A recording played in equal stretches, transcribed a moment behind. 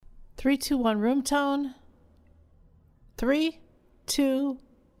3, 2, 1, room tone. 3, 2,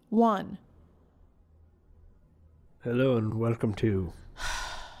 1. Hello and welcome to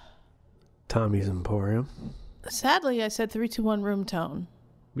Tommy's Emporium. Sadly, I said 3, 2, 1, room tone.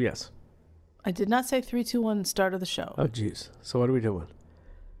 Yes. I did not say 3, 2, 1, start of the show. Oh, jeez. So what are we doing?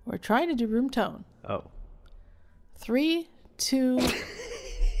 We're trying to do room tone. Oh. 3, 2...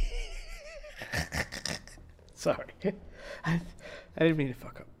 Sorry. I didn't mean to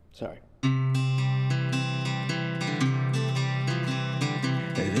fuck up. Sorry.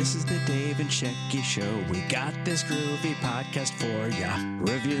 This is the Dave and Shecky Show. We got this groovy podcast for ya.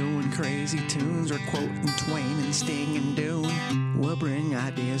 Reviewing crazy tunes or quoting Twain and Sting and Dune. We'll bring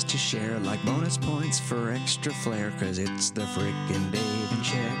ideas to share like bonus points for extra flair. Cause it's the frickin' Dave and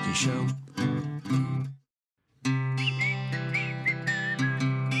Shecky Show.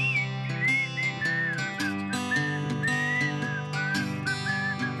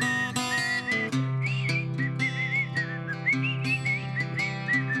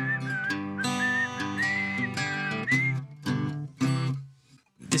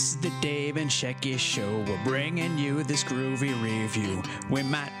 This is the Dave and Shecky Show. We're bringing you this groovy review. We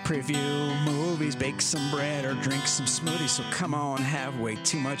might preview movies, bake some bread, or drink some smoothies. So come on, have way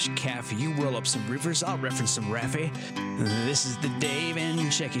too much caffeine. You roll up some rivers, I'll reference some Raffy. This is the Dave and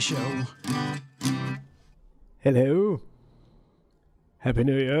Shecky Show. Hello. Happy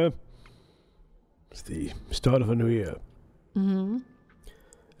New Year. It's the start of a new year. Mm-hmm.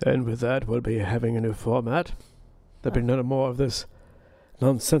 And with that, we'll be having a new format. There'll be none more of this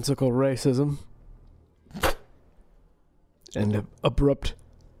nonsensical racism and abrupt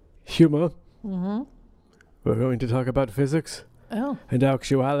humor. Mm-hmm. We're going to talk about physics Oh. and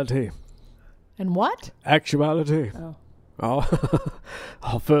actuality. And what? Actuality. Oh.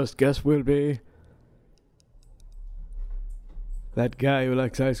 Our first guest will be that guy who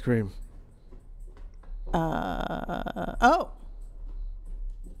likes ice cream. Oh.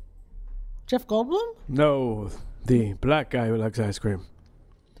 Jeff Goldblum? No, the black guy who likes ice cream.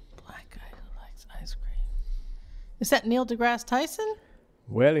 Black guy who likes ice cream. Is that Neil deGrasse Tyson?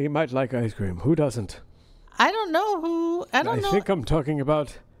 Well, he might like ice cream. Who doesn't? I don't know who. I don't know. I think I'm talking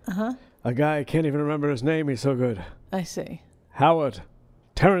about a guy, I can't even remember his name. He's so good. I see. Howard.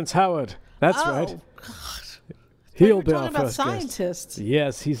 Terrence Howard. That's right. God. He'll be our talking about first scientists. guest.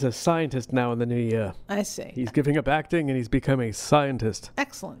 Yes, he's a scientist now in the new year. I see. He's giving up acting and he's become a scientist.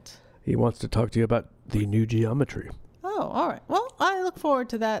 Excellent. He wants to talk to you about the new geometry. Oh, all right. Well, I look forward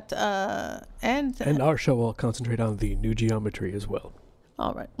to that. And our show will concentrate on the new geometry as well.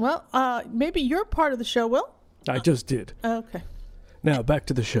 All right. Well, maybe your part of the show will. I just did. Okay. Now, back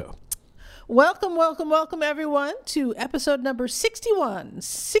to the show. Welcome, everyone, to episode number 61,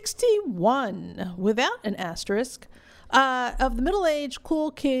 without an asterisk, of the Middle-Aged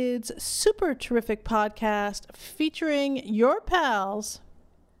Cool Kids super terrific podcast featuring your pals,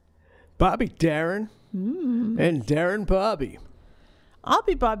 Bobby Darin and Darren Bobby. I'll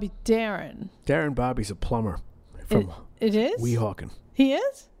be Bobby Darin. Darren Bobby's a plumber from It is? Weehawken. He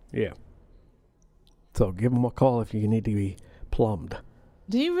is? Yeah. So give him a call if you need to be plumbed.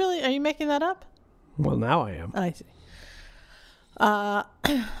 Do you really? Are you making that up? Well, now I am. I see. All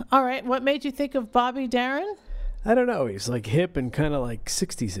right. What made you think of Bobby Darin? I don't know. He's like hip and kind of like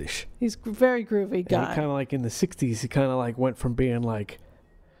 60s-ish. He's a very groovy guy. And kind of like in the 60s, he kind of like went from being like,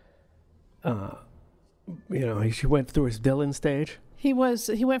 he went through his Dylan stage. He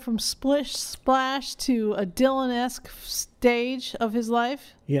went from Splish Splash to a Dylan-esque stage of his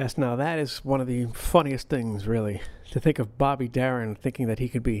life. Yes, now that is one of the funniest things, really, to think of Bobby Darin thinking that he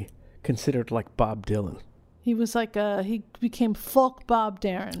could be considered like Bob Dylan. He was like he became folk Bob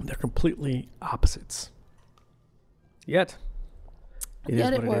Darin. They're completely opposites. Yet it is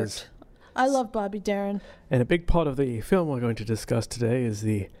what it is. I love Bobby Darin. And a big part of the film we're going to discuss today is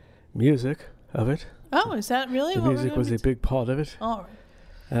the music of it. Oh, is that really the what music was a big part of it. All right.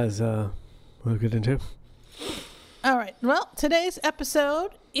 As we'll get into. All right. Well, today's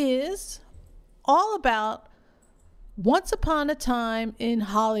episode is all about Once Upon a Time in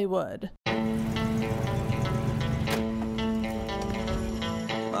Hollywood.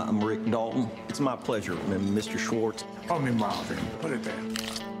 I'm Rick Dalton. It's my pleasure, Mr. Schwartz. Call me Marvin. Put it there.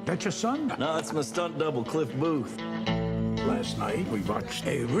 That your son? No, it's my stunt double, Cliff Booth. Last night, we watched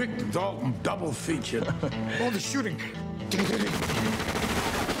a Rick Dalton double feature. All the shooting.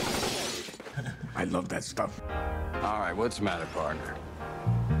 I love that stuff. All right, what's the matter, partner?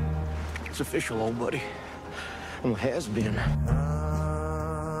 It's official, old buddy. Well, has been.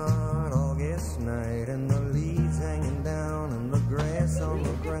 August night and the leaves hanging down and the grass on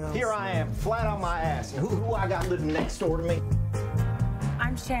the ground. Here I am, flat on my ass. And who I got living next door to me?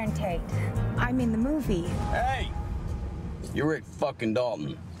 I'm Sharon Tate. I'm in the movie. Hey! You're Rick fucking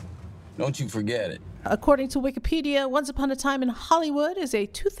Dalton. Don't you forget it. According to Wikipedia, Once Upon a Time in Hollywood is a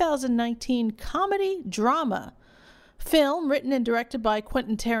 2019 comedy drama film written and directed by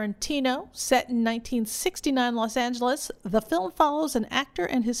Quentin Tarantino, set in 1969 Los Angeles. The film follows an actor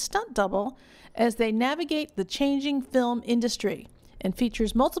and his stunt double as they navigate the changing film industry and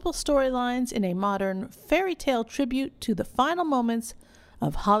features multiple storylines in a modern fairy tale tribute to the final moments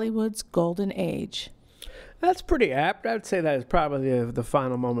of Hollywood's golden age. That's pretty apt. I'd say that is probably the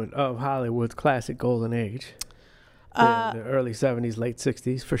final moment of Hollywood's classic golden age. The early 70s, late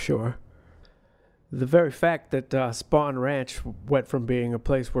 60s, for sure. The very fact that Spawn Ranch went from being a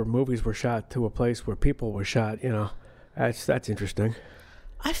place where movies were shot to a place where people were shot, that's interesting.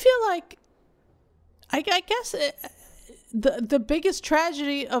 I feel like, I guess the biggest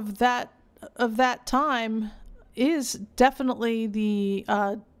tragedy of that time is definitely the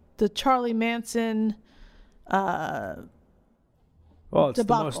Charlie Manson. Well, it's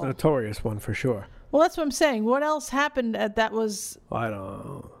debacle. the most notorious one for sure. Well, that's what I'm saying. What else happened that was? I don't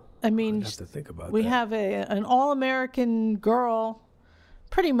know. I mean, I'd have to think about we that. have an all-American girl,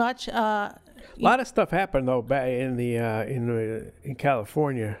 pretty much. A lot of stuff happened though back in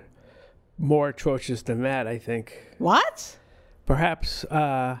California. More atrocious than that, I think. What? Perhaps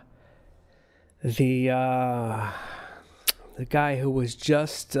the guy who was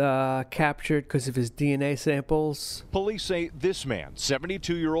just captured because of his DNA samples. Police say this man,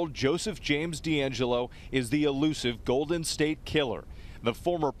 72-year-old Joseph James D'Angelo, is the elusive Golden State Killer. The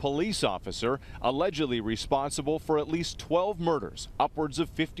former police officer allegedly responsible for at least 12 murders, upwards of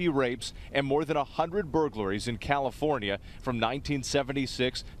 50 rapes, and more than 100 burglaries in California from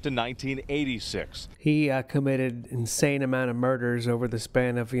 1976 to 1986. He committed insane amount of murders over the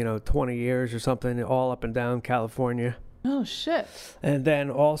span of 20 years or something, all up and down California. Oh, shit. And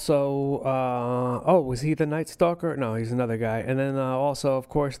then also, was he the Night Stalker? No, he's another guy. And then also, of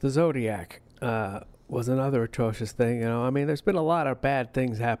course, the Zodiac was another atrocious thing. There's been a lot of bad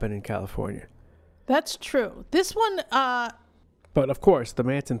things happen in California. That's true. This one... But, of course, the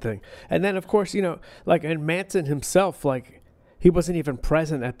Manson thing. And then, of course, and Manson himself, he wasn't even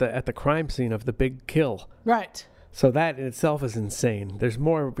present at the crime scene of the big kill. Right. So that in itself is insane. There's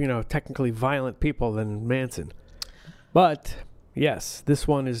more, technically violent people than Manson. But, yes, this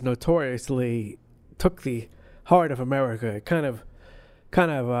one is notoriously took the heart of America. It kind of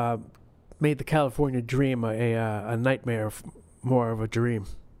made the California dream a nightmare, more of a dream.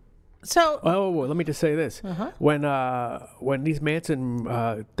 So, let me just say this: when these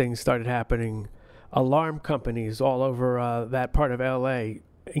Manson things started happening, alarm companies all over that part of L.A.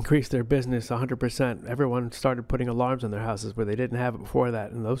 increased their business 100%. Everyone started putting alarms on their houses where they didn't have it before that,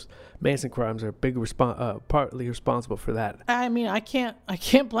 and those Manson crimes are partly responsible for that. I mean, I can't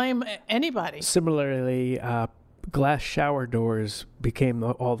blame anybody. Similarly, glass shower doors became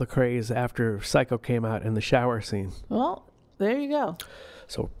all the craze after Psycho came out in the shower scene. Well, there you go.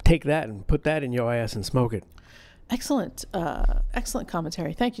 So take that and put that in your ass and smoke it. Excellent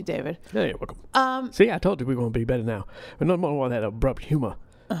commentary. Thank you, David. Yeah, you're welcome. See, I told you we were going to be better now. But no more of that abrupt humor.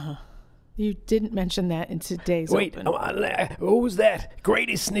 You didn't mention that in today's open. Wait, who was that?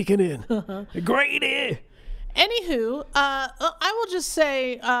 Grady's sneaking in. Grady! Anywho, I will just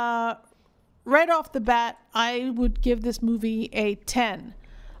say, right off the bat, I would give this movie a 10.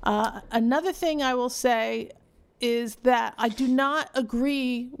 Another thing I will say is that I do not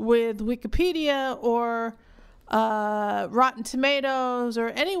agree with Wikipedia or Rotten Tomatoes or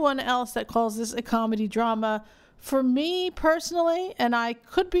anyone else that calls this a comedy drama. For me personally, and I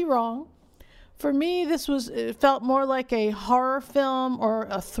could be wrong, for me it felt more like a horror film or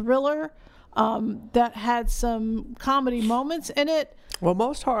a thriller that had some comedy moments in it. Well,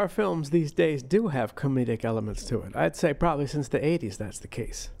 most horror films these days do have comedic elements to it. I'd say probably since the 80s that's the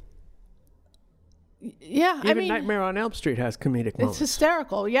case. Yeah, Even Nightmare on Elm Street has comedic moments. It's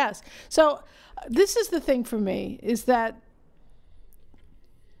hysterical, yes. So this is the thing for me, is that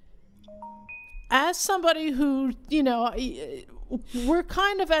as somebody who, we're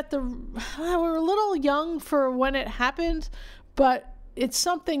kind of we're a little young for when it happened, but it's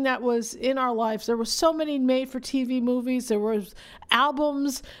something that was in our lives. There were so many made-for-TV movies. There were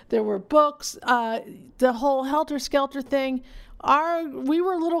albums. There were books. The whole Helter Skelter thing. We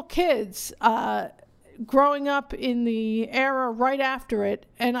were little kids growing up in the era right after it,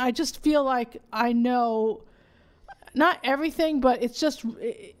 and I just feel like I know not everything, but it's just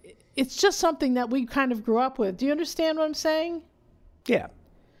something that we kind of grew up with. Do you understand what I'm saying? Yeah.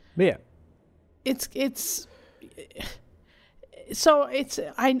 I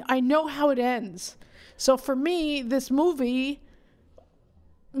know how it ends. So for me, this movie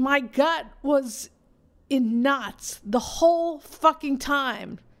my gut was in knots the whole fucking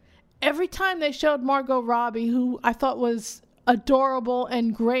time. Every time they showed Margot Robbie, who I thought was adorable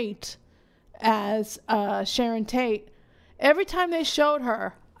and great as Sharon Tate, every time they showed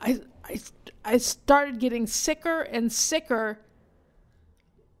her, I started getting sicker and sicker,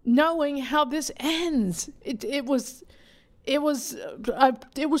 knowing how this ends. It was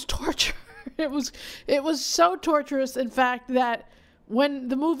torture. It was so torturous, in fact, that when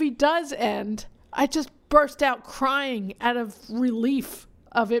the movie does end, I just burst out crying out of relief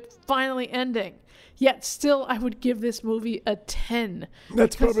of it finally ending. Yet still, I would give this movie a 10.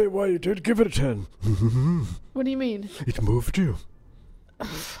 That's probably why you did give it a 10. What do you mean? It moved you.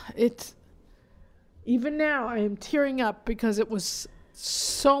 Even now, I am tearing up because it was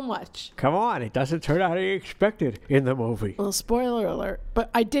so much. Come on, it doesn't turn out how you expected in the movie. Well, spoiler alert, but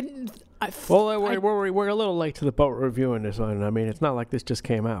I didn't... We're a little late to the boat reviewing this one. I mean, it's not like this just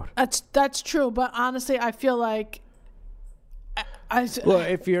came out. That's true, but honestly, I feel like... Look,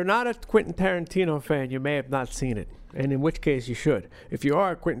 if you're not a Quentin Tarantino fan, you may have not seen it, and in which case you should. If you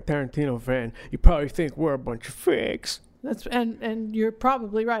are a Quentin Tarantino fan, you probably think we're a bunch of fakes. And you're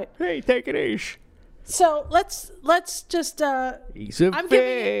probably right. Hey, take it easy. So let's just He's a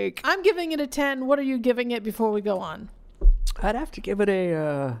fake. I'm giving it a 10. What are you giving it before we go on? I'd have to give it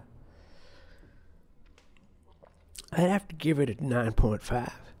a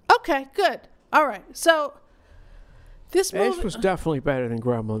 9.5. Okay, good. All right. So this movie was definitely better than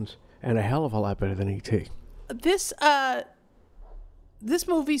Gremlins and a hell of a lot better than E.T. This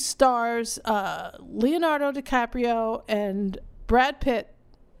movie stars Leonardo DiCaprio and Brad Pitt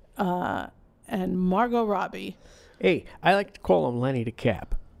and Margot Robbie. Hey, I like to call him Lenny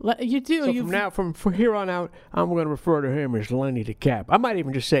DeCap. You do. So from here on out, I'm going to refer to him as Lenny DeCap. I might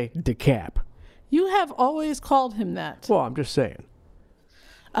even just say DeCap. You have always called him that. Well, I'm just saying.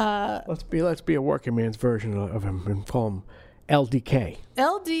 Let's be a working man's version of him and call him LDK.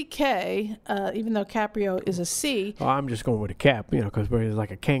 LDK, even though Caprio is a C. Oh, I'm just going with a cap, because we're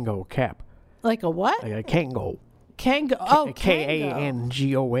like a Kango cap. Like a what? Like a Kango. Kango. Oh,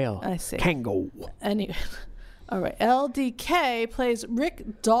 Kangol. I see. Kango. Anyway, all right. LDK plays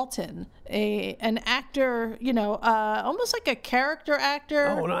Rick Dalton, an actor, almost like a character actor.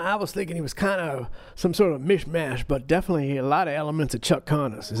 Oh, no, I was thinking he was kind of some sort of mishmash, but definitely a lot of elements of Chuck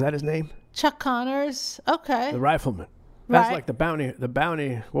Connors. Is that his name? Chuck Connors. Okay. The rifleman. That's like the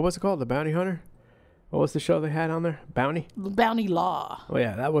bounty. What was it called? The Bounty Hunter? What was the show they had on there? Bounty? Bounty Law. Oh,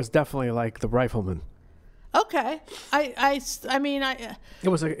 yeah, that was definitely like the rifleman. Okay. I mean, it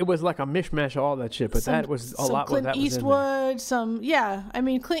was like a mishmash of all that shit, but that was a lot of that was in there. I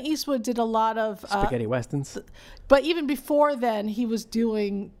mean, Clint Eastwood did a lot of spaghetti westerns. But even before then, he was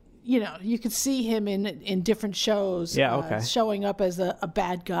doing, you could see him in different shows. Yeah, okay. Showing up as a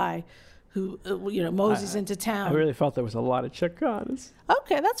bad guy who moseys into town. I really felt there was a lot of Chuck Connors.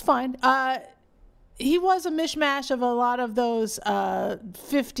 Okay, that's fine. He was a mishmash of a lot of those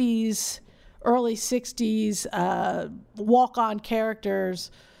 50s, early 60s walk-on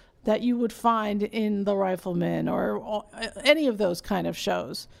characters that you would find in The Rifleman or any of those kind of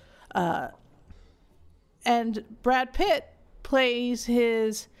shows. And Brad Pitt plays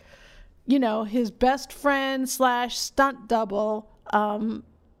his best friend / stunt double,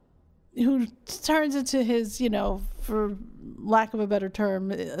 who turns into his, for lack of a better term,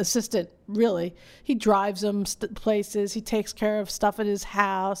 assistant, really. He drives him places. He takes care of stuff at his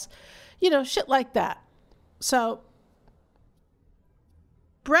house, shit like that. So,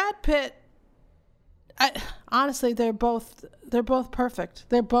 Brad Pitt, honestly, they're both perfect.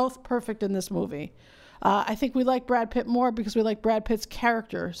 They're both perfect in this movie. I think we like Brad Pitt more because we like Brad Pitt's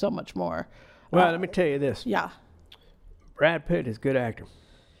character so much more. Well, let me tell you this. Yeah. Brad Pitt is a good actor.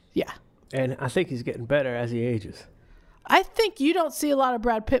 Yeah. And I think he's getting better as he ages. I think you don't see a lot of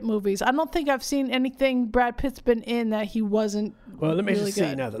Brad Pitt movies. I don't think I've seen anything Brad Pitt's been in that he wasn't. Well, let me really just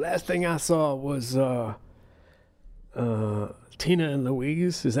see now. The last thing I saw was Tina and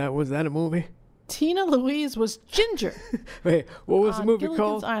Louise. Was that a movie? Tina Louise was Ginger. Wait, what was the movie Gilligan's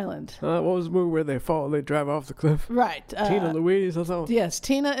called? Island. What was the movie where they drive off the cliff? Right. Tina Louise or something? Yes,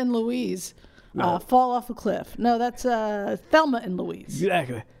 Tina and Louise fall off a cliff. No, that's Thelma and Louise.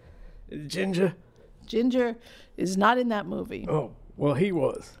 Exactly. Ginger is not in that movie. Oh, well, he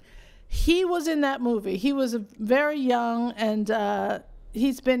was. He was in that movie. He was very young, and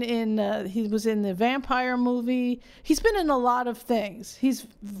he was in the vampire movie. He's been in a lot of things. He's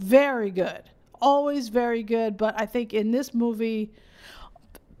very good. Always very good, but I think in this movie,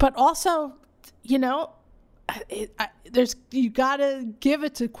 but also, you gotta give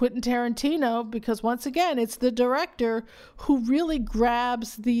it to Quentin Tarantino, because once again, it's the director who really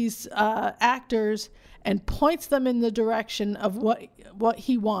grabs these actors and points them in the direction of what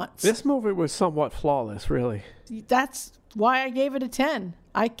he wants. This movie was somewhat flawless, really. That's why I gave it a 10.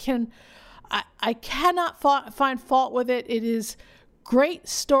 I cannot find fault with it. It is great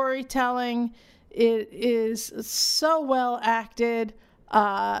storytelling. It is so well acted.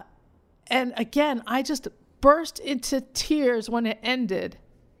 And again, I just burst into tears when it ended.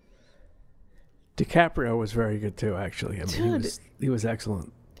 DiCaprio was very good too, actually. I mean, he was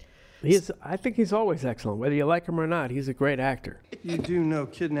excellent. I think he's always excellent, whether you like him or not. He's a great actor. You do know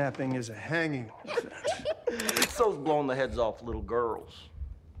kidnapping is a hanging offense. So's blowing the heads off little girls.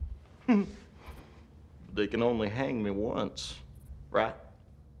 They can only hang me once, right?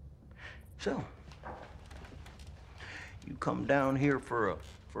 So, you come down here for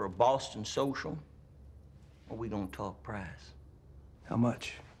a Boston social, or we gonna talk price? How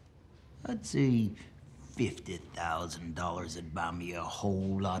much? I'd say $50,000 would buy me a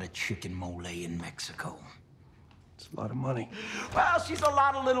whole lot of chicken mole in Mexico. It's a lot of money. Well, she's a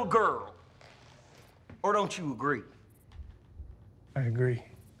lot of little girl. Or don't you agree? I agree.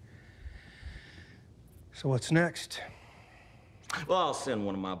 So what's next? Well, I'll send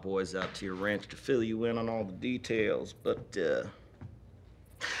one of my boys out to your ranch to fill you in on all the details, but,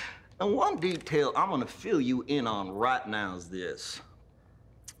 and one detail I'm gonna fill you in on right now is this.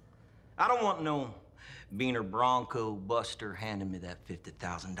 I don't want no Beaner Bronco Buster handing me that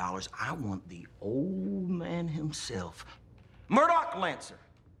 $50,000. I want the old man himself, Murdoch Lancer,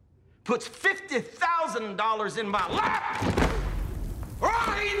 puts $50,000 in my lap, or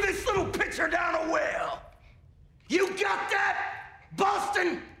I'll eat this little pitcher down a well. You got that,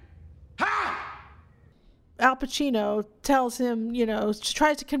 Boston? Huh? Al Pacino tells him,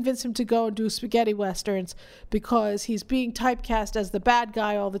 tries to convince him to go and do spaghetti westerns because he's being typecast as the bad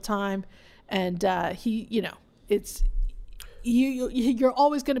guy all the time. And you're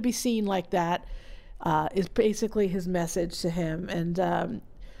always going to be seen like that, is basically his message to him. And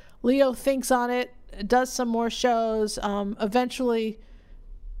Leo thinks on it, does some more shows, eventually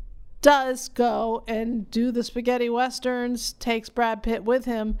does go and do the spaghetti westerns, takes Brad Pitt with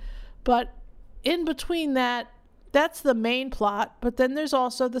him. But in between that's the main plot. But then there's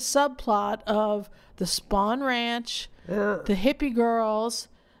also the subplot of the Spahn Ranch, the hippie girls,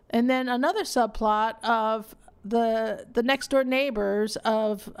 and then another subplot of the next door neighbors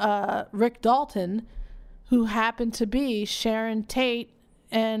of Rick Dalton, who happen to be Sharon Tate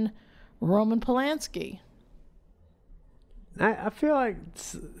and Roman Polanski. I feel like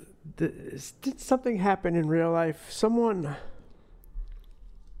did something happen in real life?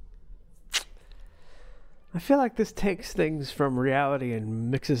 I feel like this takes things from reality and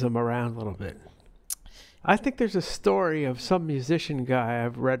mixes them around a little bit. I think there's a story of some musician guy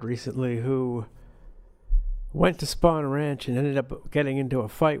I've read recently who went to Spahn Ranch and ended up getting into a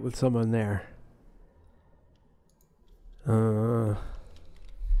fight with someone there. I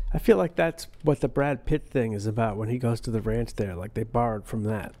feel like that's what the Brad Pitt thing is about when he goes to the ranch there. Like, they borrowed from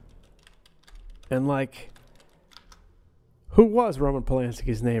that. And, who was Roman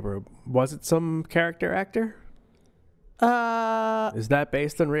Polanski's neighbor? Was it some character actor? Is that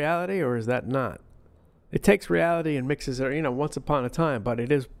based on reality, or is that not? It takes reality and mixes it, once upon a time, but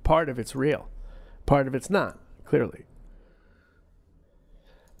it is part of it's real. Part of it's not, clearly.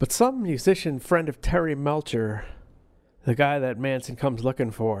 But some musician friend of Terry Melcher, the guy that Manson comes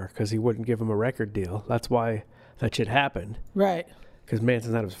looking for because he wouldn't give him a record deal. That's why that shit happened. Right. Because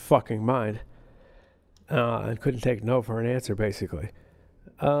Manson's out of his fucking mind. And couldn't take no for an answer, basically.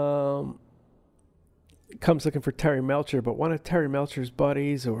 Comes looking for Terry Melcher, but one of Terry Melcher's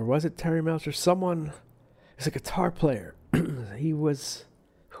buddies, or was it Terry Melcher? Someone is a guitar player.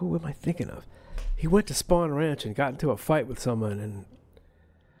 Who am I thinking of? He went to Spahn Ranch and got into a fight with someone, and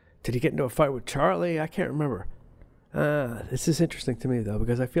did he get into a fight with Charlie? I can't remember. This is interesting to me, though,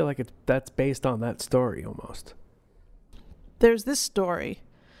 because I feel like that's based on that story, almost. There's this story.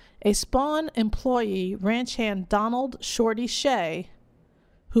 A Spahn employee, ranch hand Donald Shorty Shea,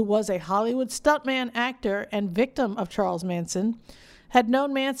 who was a Hollywood stuntman, actor, and victim of Charles Manson, had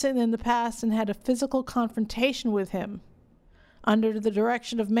known Manson in the past and had a physical confrontation with him. Under the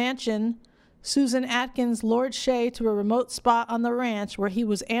direction of Manson, Susan Atkins lured Shea to a remote spot on the ranch where he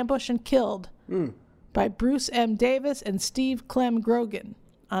was ambushed and killed by Bruce M. Davis and Steve Clem Grogan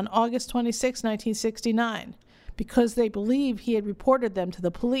on August 26, 1969. Because they believe he had reported them to the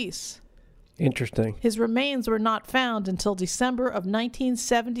police. Interesting. His remains were not found until December of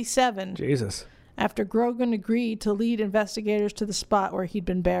 1977. Jesus. After Grogan agreed to lead investigators to the spot where he'd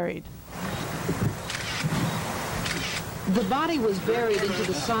been buried. The body was buried into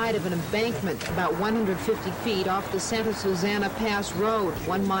the side of an embankment about 150 feet off the Santa Susana Pass Road,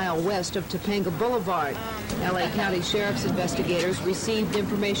 1 mile west of Topanga Boulevard. L.A. County Sheriff's investigators received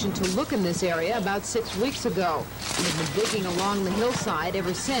information to look in this area about 6 weeks ago and have been digging along the hillside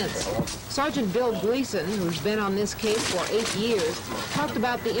ever since. Sergeant Bill Gleason, who's been on this case for 8 years, talked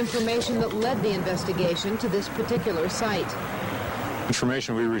about the information that led the investigation to this particular site.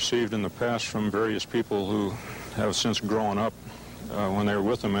 Information we received in the past from various people who have since grown up. When they were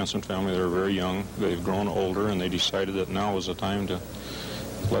with the Manson family, they were very young. They've grown older, and they decided that now was the time to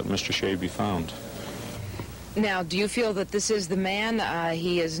let Mr. Shea be found. Now, do you feel that this is the man?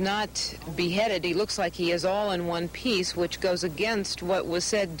 He is not beheaded. He looks like he is all in one piece, which goes against what was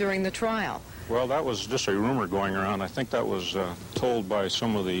said during the trial. Well, that was just a rumor going around. I think that was told by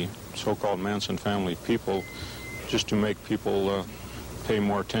some of the so-called Manson family people just to make people pay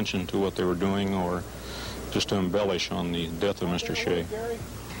more attention to what they were doing, or just to embellish on the death of Mr. Shea.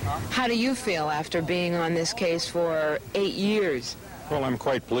 How do you feel after being on this case for 8 years? Well, I'm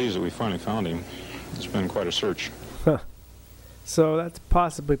quite pleased that we finally found him. It's been quite a search. Huh. So that's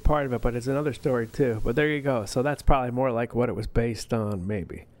possibly part of it, but it's another story too. But there you go. So that's probably more like what it was based on,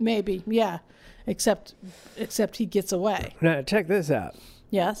 maybe. Maybe, yeah. Except he gets away. Now, check this out.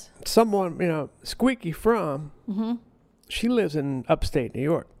 Yes? Someone, Squeaky Fromm, she lives in upstate New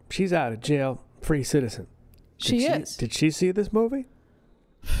York. She's out of jail, free citizen. She is. Did she see this movie?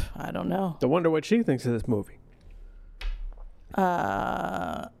 I don't know. I wonder what she thinks of this movie.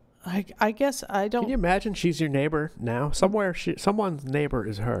 I guess I don't. Can you imagine she's your neighbor now? Someone's neighbor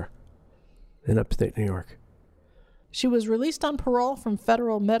is her in upstate New York. She was released on parole from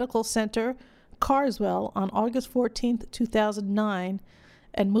Federal Medical Center, Carswell, on August 14th, 2009,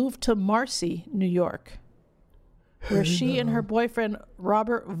 and moved to Marcy, New York, where she and her boyfriend,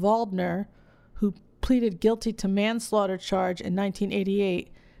 Robert Waldner, who pleaded guilty to manslaughter charge in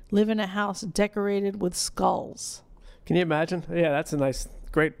 1988, live in a house decorated with skulls. Can you imagine? Yeah, that's a nice,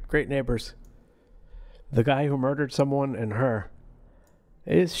 great neighbors. The guy who murdered someone and her.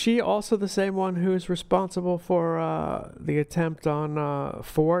 Is she also the same one who is responsible for the attempt on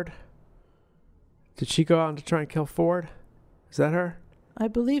Ford? Did she go out to try and kill Ford? Is that her? I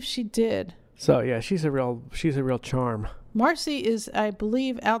believe she did. So yeah, she's a real charm. Marcy is, I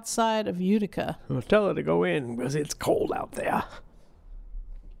believe, outside of Utica. Well, tell her to go in because it's cold out there.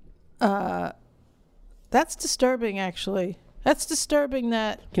 That's disturbing, actually. That's disturbing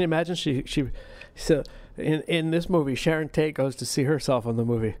that... Can you imagine so in this movie, Sharon Tate goes to see herself in the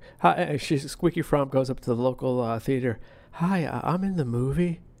movie. Squeaky Fromm goes up to the local theater. Hi, I'm in the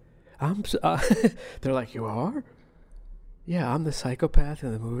movie. They're like, you are? Yeah, I'm the psychopath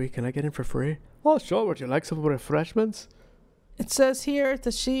in the movie. Can I get in for free? Oh, sure. Would you like some refreshments? It says here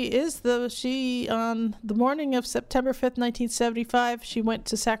that she on the morning of September 5th, 1975, she went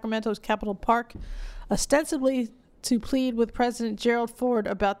to Sacramento's Capitol Park, ostensibly to plead with President Gerald Ford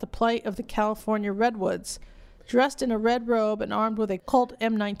about the plight of the California redwoods, dressed in a red robe and armed with a Colt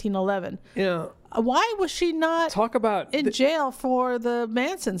M1911. Yeah. Why was she not in jail for the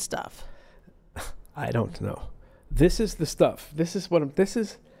Manson stuff? I don't know. This is the stuff. This is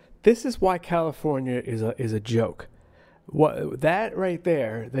why California is a joke. What that right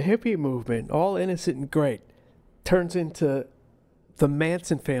there, the hippie movement, all innocent and great, turns into the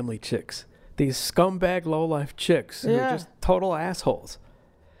Manson family chicks. These scumbag lowlife chicks who are just total assholes.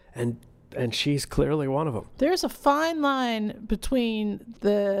 And she's clearly one of them. There's a fine line between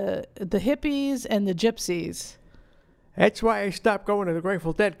the hippies and the gypsies. That's why I stopped going to the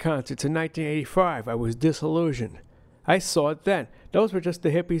Grateful Dead concerts in 1985. I was disillusioned. I saw it then. Those were just the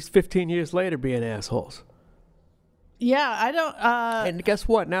hippies 15 years later being assholes. Yeah, I don't... and guess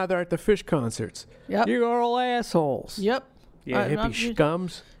what? Now they're at the Fish concerts. Yep. You're all assholes. Yep. Yeah, hippie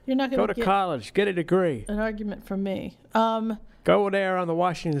scums. You're not going to go to college. Get a degree. An argument from me. Go there on the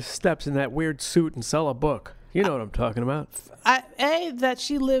Washington steps in that weird suit and sell a book. You know what I'm talking about. That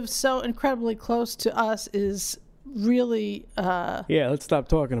she lives so incredibly close to us is really... Yeah, let's stop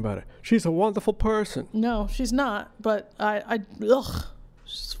talking about it. She's a wonderful person. No, she's not. But ugh.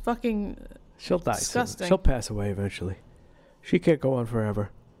 She's fucking... She'll die disgusting. Soon. She'll pass away eventually. She can't go on forever.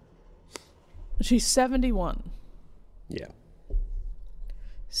 She's 71. Yeah.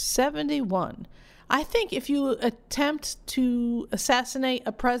 71. I think if you attempt to assassinate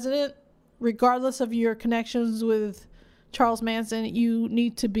a president, regardless of your connections with Charles Manson, you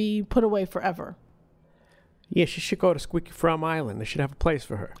need to be put away forever. Yeah, she should go to Squeaky Fromm Island. They should have a place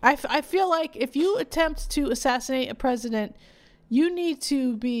for her. I feel like if you attempt to assassinate a president, you need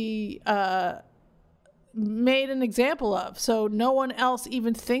to be made an example of, so no one else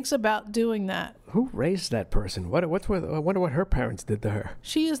even thinks about doing that. Who raised that person? I wonder what her parents did to her.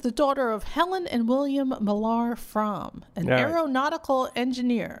 She is the daughter of Helen and William Millar Fromm, an All right. aeronautical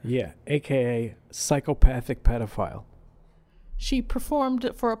engineer. Yeah, a.k.a. psychopathic pedophile. She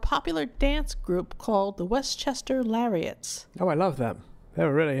performed for a popular dance group called the Westchester Lariats. Oh, I love them. They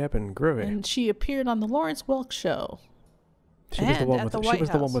were really hip and groovy. And she appeared on the Lawrence Welk Show. She was the one at with the White the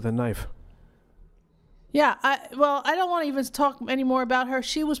one House. with a knife. Yeah, I don't want to even talk anymore about her.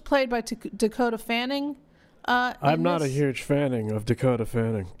 She was played by Dakota Fanning. I'm not a huge fan of Dakota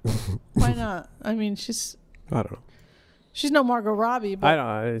Fanning. Why not? I mean, I don't know. She's no Margot Robbie. But I don't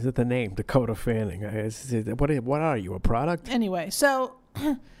know. Is it the name Dakota Fanning? What are you, a product? Anyway, so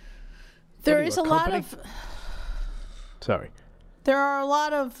there is a lot of. Sorry. There are a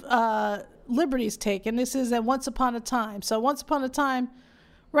lot of liberties taken. This is a Once Upon a Time. So Once Upon a Time,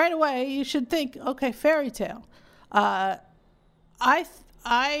 right away you should think, okay, fairy tale. I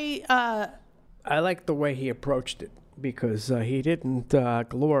like the way he approached it because he didn't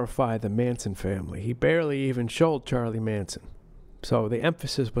glorify the Manson family. He barely even showed Charlie Manson. So the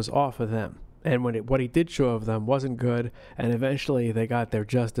emphasis was off of them. And what he did show of them wasn't good, and eventually they got their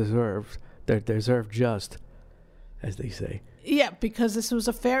deserved just, as they say. Yeah, because this was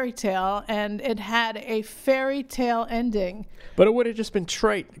a fairy tale, and it had a fairy tale ending. But it would have just been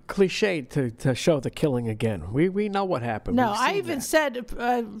cliched to show the killing again. We know what happened. No, I even said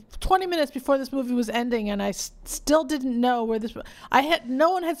 20 minutes before this movie was ending, and I still didn't know where this. No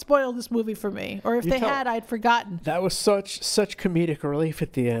one had spoiled this movie for me, or if they had, I'd forgotten. That was such comedic relief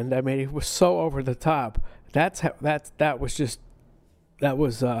at the end. I mean, it was so over the top. That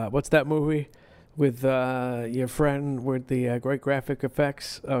was what's that movie? With your friend with the great graphic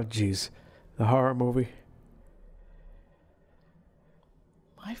effects. Oh, jeez. The horror movie.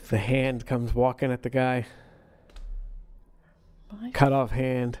 The hand comes walking at the guy. Cut off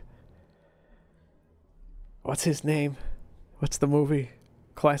hand. What's his name? What's the movie?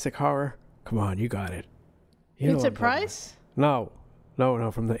 Classic horror. Come on, you got it. Vincent Price? No,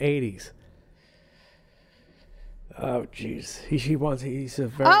 from the 80s. Oh, jeez. He's a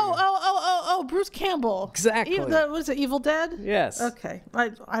very... Oh, Bruce Campbell. Exactly. Was it Evil Dead? Yes. Okay.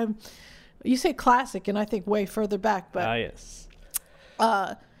 You say classic, and I think way further back, but... yes.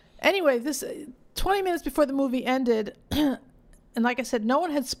 Anyway, this 20 minutes before the movie ended, and like I said, no one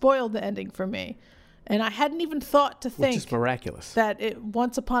had spoiled the ending for me. And I hadn't even thought to think... Which is miraculous. That it,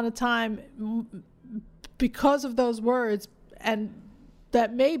 once upon a time, because of those words, and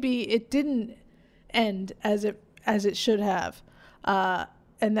that maybe it didn't end as it should have.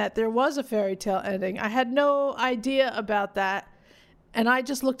 And that there was a fairy tale ending. I had no idea about that. And I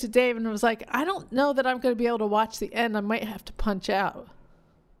just looked at Dave and was like, I don't know that I'm going to be able to watch the end. I might have to punch out.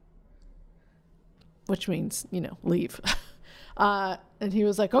 Which means, leave. And he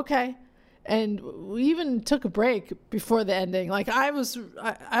was like, okay. And we even took a break before the ending. Like I was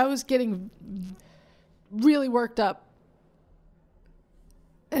getting really worked up.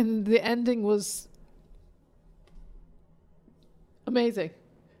 And the ending was amazing.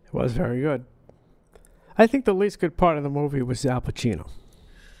 It was very good. I think the least good part of the movie was Al Pacino.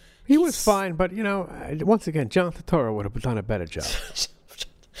 He was fine, but, once again, John Turturro would have done a better job.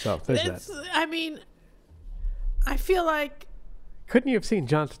 So, there's that. I mean, I feel like... Couldn't you have seen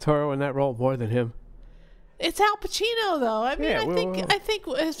John Turturro in that role more than him? It's Al Pacino, though. I mean, yeah, I think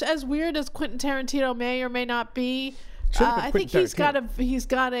as weird as Quentin Tarantino may or may not be, I think he's got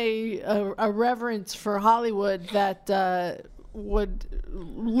a reverence for Hollywood that... would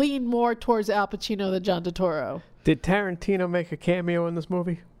lean more towards Al Pacino than John Turturro. Did Tarantino make a cameo in this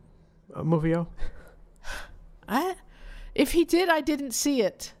movie? Movie-o? If he did, I didn't see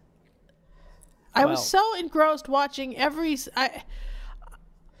it. I was so engrossed watching every...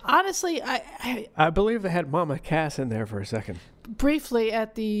 Honestly, I believe they had Mama Cass in there for a second. Briefly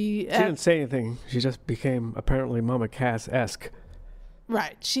at the... She didn't say anything. She just became apparently Mama Cass-esque.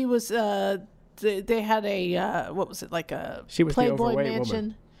 Right. She was... They had a what was it, like a she was Playboy the overweight mansion?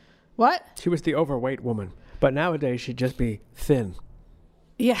 Woman. What? She was the overweight woman, but nowadays she'd just be thin.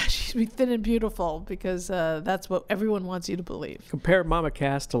 Yeah, she'd be thin and beautiful because that's what everyone wants you to believe. Compare Mama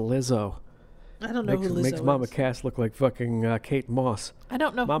Cass to Lizzo. I don't know who Lizzo is. Makes Mama Cass look like fucking Kate Moss. I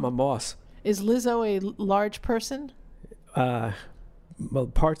don't know. Mama Moss. Is Lizzo a large person? Well,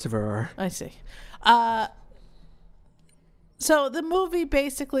 parts of her are. I see. So the movie,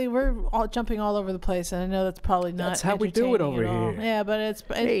 basically, we're all jumping all over the place, and I know that's probably not. That's how we do it over here. Yeah, but it's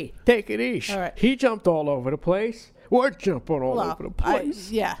hey, take it easy. All right. He jumped all over the place. We're jumping all over the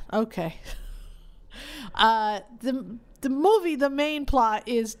place. Yeah. Okay. The movie, the main plot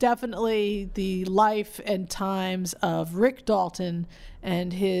is definitely the life and times of Rick Dalton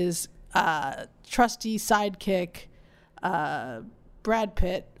and his trusty sidekick, Brad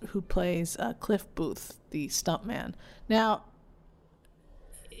Pitt, who plays Cliff Booth, the stuntman. Now,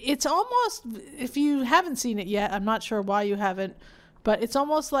 it's almost, if you haven't seen it yet, I'm not sure why you haven't, but it's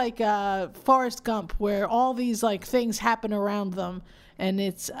almost like Forrest Gump, where all these like things happen around them, and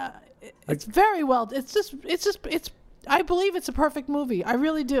it's very well. It's I believe it's a perfect movie. I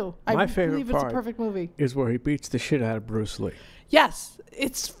really do. My favorite believe it's a perfect movie. Is where he beats the shit out of Bruce Lee. Yes,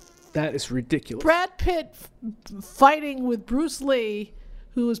 that is ridiculous. Brad Pitt fighting with Bruce Lee,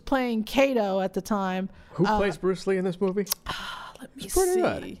 who was playing Kato at the time. Who plays Bruce Lee in this movie? Let me see.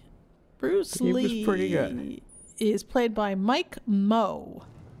 Good. Bruce Lee was pretty good. Is played by Mike Moe.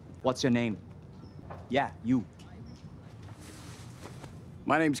 What's your name? Yeah, you.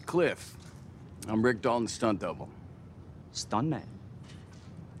 My name's Cliff. I'm Rick Dalton's stunt double. Stuntman?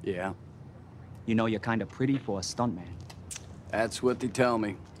 Yeah. You know, you're kind of pretty for a stuntman. That's what they tell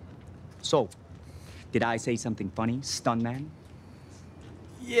me. So, did I say something funny, stuntman?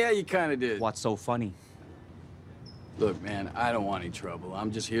 Yeah, you kind of did. What's so funny? Look, man, I don't want any trouble.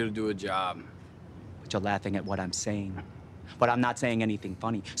 I'm just here to do a job. But you're laughing at what I'm saying. But I'm not saying anything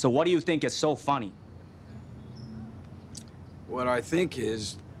funny. So what do you think is so funny? What I think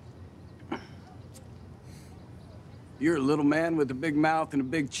is... you're a little man with a big mouth and a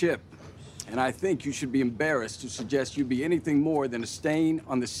big chip. And I think you should be embarrassed to suggest you be anything more than a stain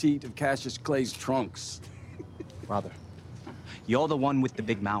on the seat of Cassius Clay's trunks. Brother, you're the one with the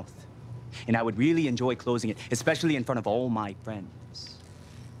big mouth. And I would really enjoy closing it, especially in front of all my friends.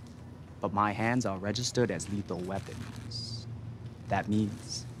 But my hands are registered as lethal weapons. That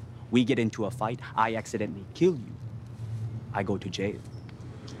means we get into a fight, I accidentally kill you, I go to jail.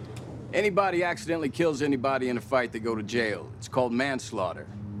 Anybody accidentally kills anybody in a fight, they go to jail. It's called manslaughter.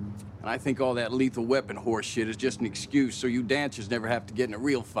 And I think all that lethal weapon horse shit is just an excuse so you dancers never have to get in a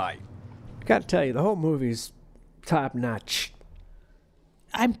real fight. I gotta tell you, the whole movie's top notch.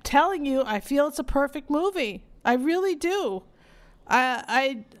 I'm telling you, I feel it's a perfect movie. I really do.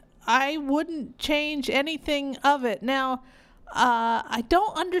 I wouldn't change anything of it. Now, I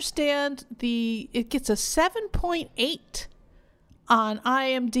don't understand it gets a 7.8 on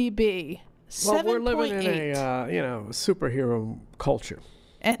IMDb. Well, we're living in a superhero culture.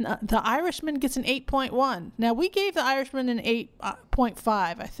 And The Irishman gets an 8.1. Now, we gave The Irishman an 8.5,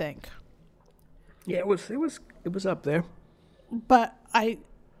 I think. Yeah, it was up there. But I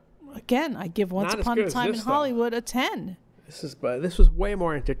give Once Upon a Time in Hollywood a 10. This was way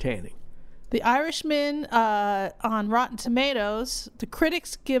more entertaining. The Irishman on Rotten Tomatoes, the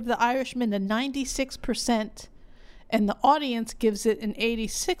critics give The Irishman a 96%, and the audience gives it an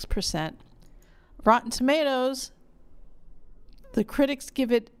 86%. Rotten Tomatoes, the critics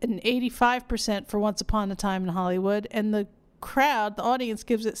give it an 85% for Once Upon a Time in Hollywood, and the crowd, the audience,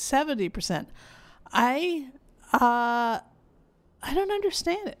 gives it 70%. I don't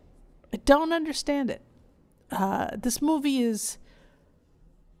understand it. I don't understand it. This movie is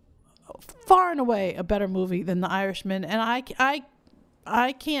far and away a better movie than The Irishman, and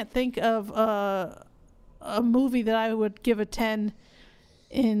I can't think of a movie that I would give a 10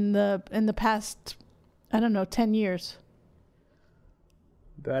 in the past, I don't know, 10 years.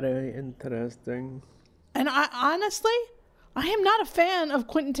 Very interesting. And I honestly am not a fan of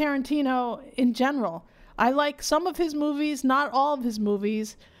Quentin Tarantino in general. I like some of his movies, not all of his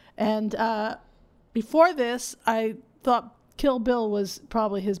movies. And before this, I thought Kill Bill was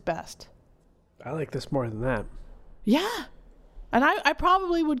probably his best. I like this more than that. Yeah. And I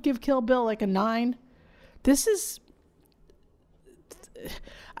probably would give Kill Bill like a 9.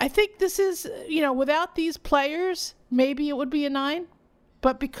 I think this is, without these players, maybe it would be a 9.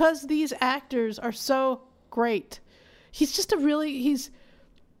 But because these actors are so great, he's just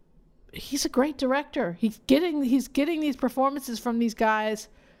he's a great director. He's getting these performances from these guys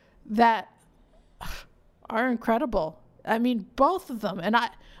that are incredible. I mean, both of them. And I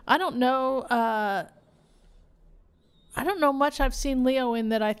don't know much I've seen Leo in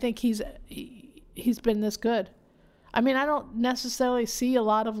that I think he's been this good. I mean, I don't necessarily see a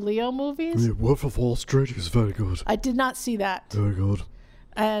lot of Leo movies. Yeah, Wolf of Wall Street is very good. I did not see that. Very good.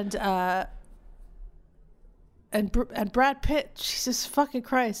 And Brad Pitt, Jesus fucking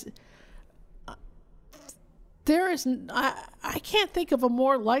Christ. I can't think of a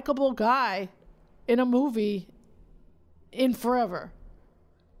more likable guy in a movie in forever.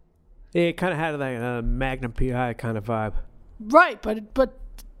 Yeah, it kind of had that Magnum P.I. kind of vibe. Right, but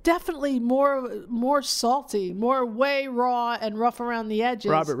definitely more salty, more way raw and rough around the edges.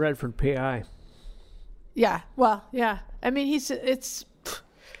 Robert Redford P.I. Yeah, well, yeah. I mean,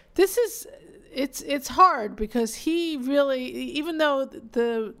 it's hard because he really, even though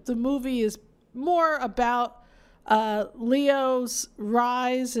the movie is more about Leo's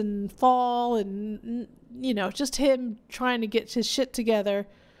rise and fall and just him trying to get his shit together.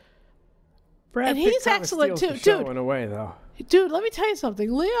 Brad Pitt he's excellent too, dude. In a way, though. Dude, let me tell you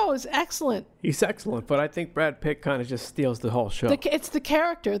something. Leo is excellent. He's excellent, but I think Brad Pitt kind of just steals the whole show. It's the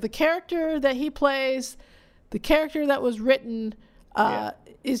character that he plays, the character that was written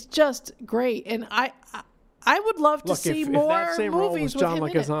is just great, and I would love to see more if that same role was movies with John him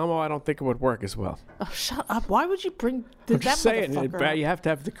Leguizamo, I don't think it would work as well. Oh, shut up! Why would you bring I'm that just saying, motherfucker? you have to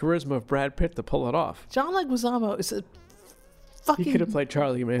have the charisma of Brad Pitt to pull it off. John Leguizamo is a fucking. He could have played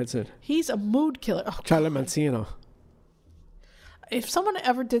Charlie Manson. He's a mood killer. Oh, Charlie Mancino. If someone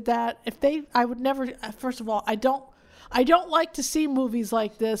ever did that, I would never. First of all, I don't like to see movies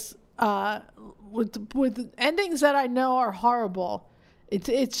like this with endings that I know are horrible.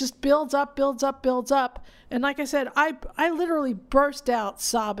 It just builds up, and like I said, I literally burst out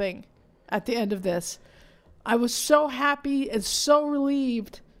sobbing at the end of this. I was so happy and so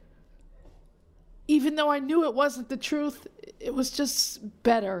relieved, even though I knew it wasn't the truth. It was just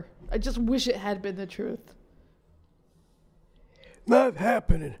better. I just wish it had been the truth. Not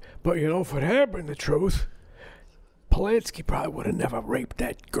happening, but if it had been the truth, Polanski probably would have never raped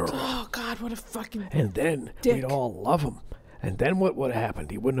that girl. Oh God, what a fucking And then dick. we'd all love him. And then what would have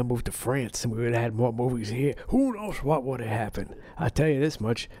happened? He wouldn't have moved to France, and we would have had more movies here. Who knows what would have happened? I tell you this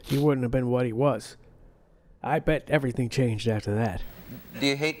much: he wouldn't have been what he was. I bet everything changed after that. Do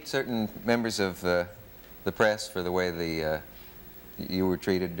you hate certain members of the press for the way you were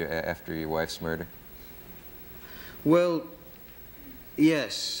treated after your wife's murder? Well,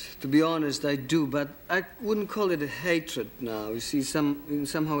 yes. To be honest, I do, but I wouldn't call it a hatred now. You see,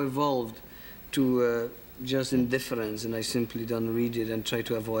 somehow evolved to just indifference, and I simply don't read it and try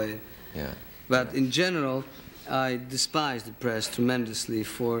to avoid it. Yeah. But in general, I despise the press tremendously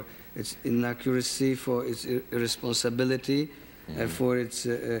for its inaccuracy, for its irresponsibility, for its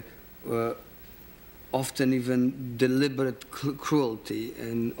often even deliberate cruelty,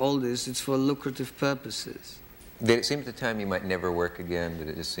 and all this, it's for lucrative purposes. Did it seem at the time you might never work again? Did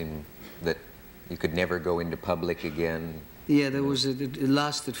it just seem that you could never go into public again? Yeah, it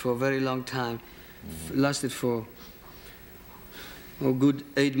lasted for a very long time. It lasted for a good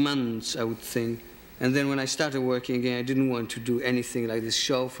 8 months, I would think. And then when I started working again, I didn't want to do anything like this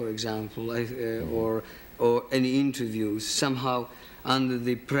show, for example, or any interviews. Somehow, under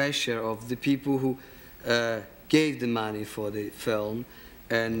the pressure of the people who gave the money for the film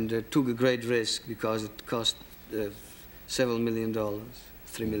and took a great risk because it cost several $1 million,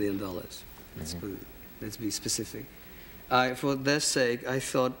 $3 million. Let's be specific. For their sake, I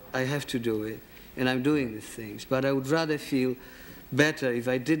thought I have to do it, and I'm doing the things. But I would rather feel better if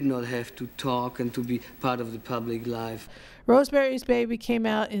I did not have to talk and to be part of the public life. Rosemary's Baby came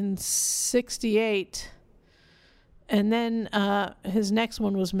out in '68, and then his next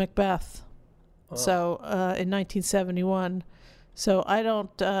one was Macbeth. Oh. So in 1971. So I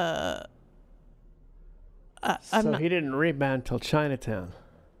don't. He didn't rebound till Chinatown.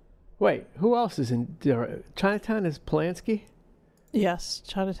 Wait, who else is in Chinatown? Is Polanski? Yes,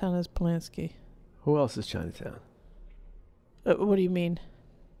 Chinatown is Polanski. Who else is Chinatown? What do you mean?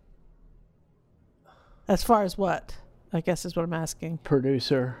 As far as what? I guess is what I'm asking.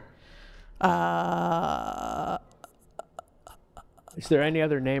 Producer. Is there any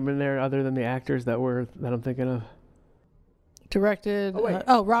other name in there other than the actors that I'm thinking of? Directed.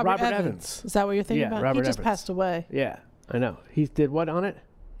 Robert Evans. Is that what you're thinking about? Robert He just Evans. passed away. Yeah, I know. He did what on it?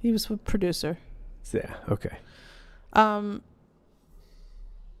 He was a producer. Yeah. Okay.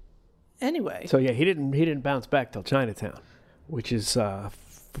 Anyway. So yeah, he didn't bounce back till Chinatown, which is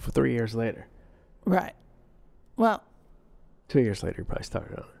 3 years later. Right. Well. 2 years later, he probably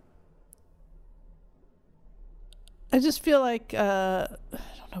started on it. I just feel like I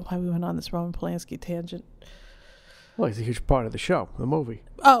don't know why we went on this Roman Polanski tangent. Well, he's a huge part of the show, the movie.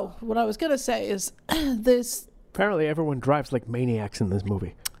 Oh, what I was gonna say is this. Apparently, everyone drives like maniacs in this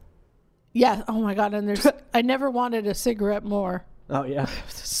movie. Yeah. Oh my God. And there's. I never wanted a cigarette more. Oh yeah.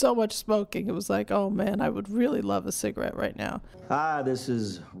 So much smoking. It was like, oh man, I would really love a cigarette right now. Hi, this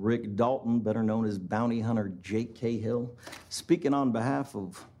is Rick Dalton, better known as Bounty Hunter Jake Cahill, speaking on behalf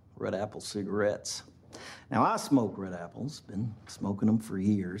of Red Apple Cigarettes. Now, I smoke Red Apples, been smoking them for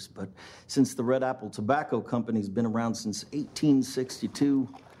years, but since the Red Apple Tobacco Company's been around since 1862,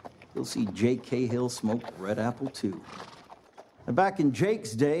 you'll see Jake Cahill smoke Red Apple too. Now, back in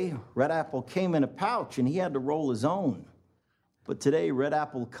Jake's day, Red Apple came in a pouch and he had to roll his own. But today, Red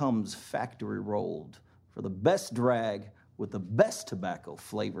Apple comes factory rolled for the best drag with the best tobacco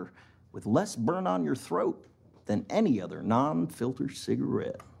flavor with less burn on your throat than any other non-filter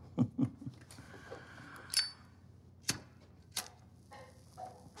cigarette.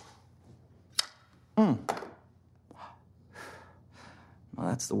 Well,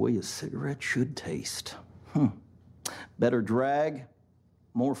 that's the way a cigarette should taste. Better drag,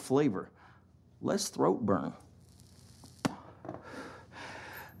 more flavor, less throat burn.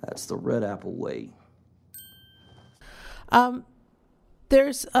 That's the Red Apple way.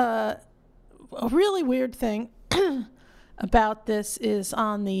 There's a really weird thing about this is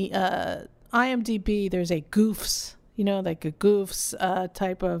on the IMDb, there's a goofs, like a goofs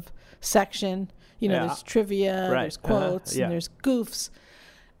type of section. There's trivia, there's quotes, and there's goofs.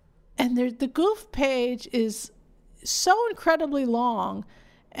 And the goof page is so incredibly long.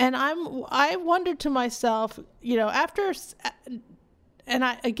 And I wondered to myself, after... And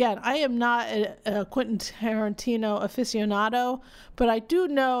I am not a Quentin Tarantino aficionado, but I do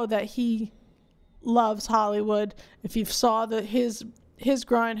know that he loves Hollywood. If you saw his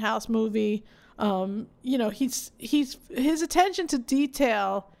Grindhouse movie, his attention to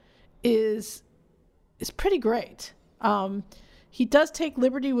detail is pretty great. He does take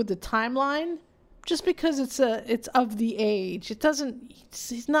liberty with the timeline, just because it's of the age.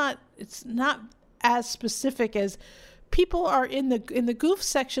 It's not as specific as. People are in the goof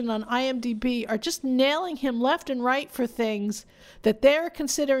section on IMDb are just nailing him left and right for things that they're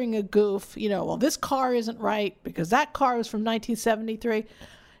considering a goof. Well, this car isn't right because that car was from 1973.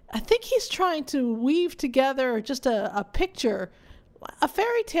 I think he's trying to weave together just a picture. A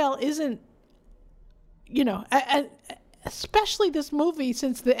fairy tale isn't, especially this movie,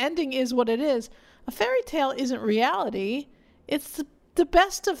 since the ending is what it is. A fairy tale isn't reality. It's the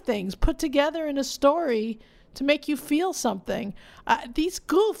best of things put together in a story to make you feel something. These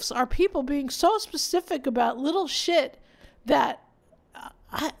goofs are people being so specific about little shit that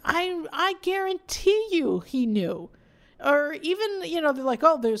I guarantee you he knew. Or even, they're like,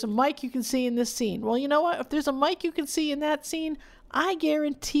 oh, there's a mic you can see in this scene. Well, you know what? If there's a mic you can see in that scene, I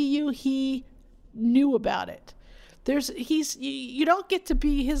guarantee you he knew about it. You don't get to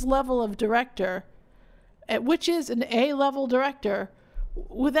be his level of director, which is an A-level director,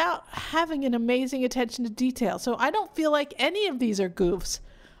 without having an amazing attention to detail. So I don't feel like any of these are goofs.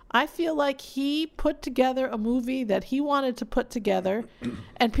 I feel like he put together a movie that he wanted to put together,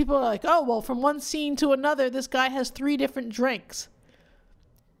 and people are like, oh, well, from one scene to another, this guy has 3 different drinks.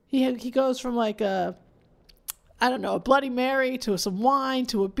 He goes from like a Bloody Mary to some wine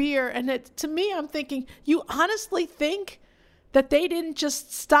to a beer, and to me, I'm thinking, you honestly think that they didn't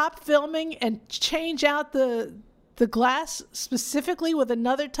just stop filming and change out the glass specifically with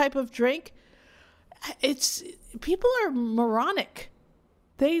another type of drink? People are moronic.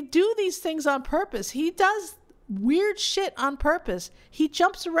 They do these things on purpose. He does weird shit on purpose. He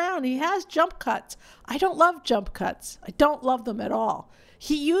jumps around. He has jump cuts. I don't love jump cuts. I don't love them at all.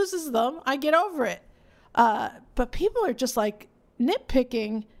 He uses them. I get over it. But people are just like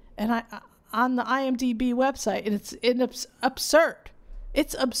nitpicking and on the IMDb website, and it's absurd.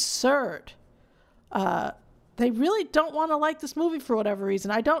 It's absurd. They really don't want to like this movie for whatever reason.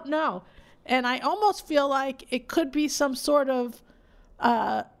 I don't know. And I almost feel like it could be some sort of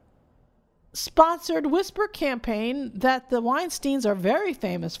sponsored whisper campaign that the Weinsteins are very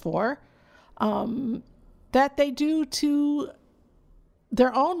famous for, that they do to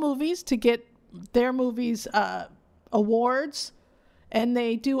their own movies to get their movies awards, and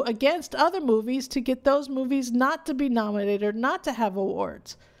they do against other movies to get those movies not to be nominated or not to have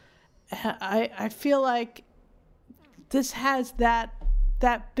awards. I feel like this has that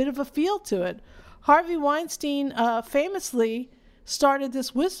bit of a feel to it. Harvey Weinstein famously started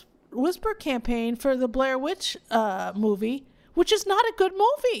this whisper campaign for the Blair Witch movie, which is not a good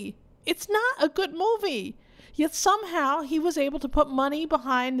movie. It's not a good movie. Yet somehow he was able to put money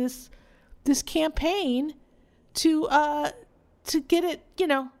behind this campaign to get it,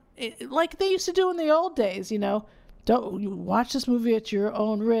 like they used to do in the old days. Don't you watch this movie at your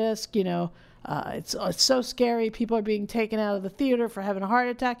own risk. It's so scary. People are being taken out of the theater for having a heart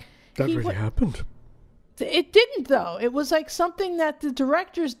attack. That really happened. It didn't, though. It was like something that the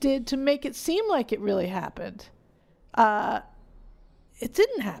directors did to make it seem like it really happened. It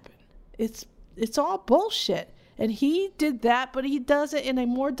didn't happen. It's all bullshit. And he did that, but he does it in a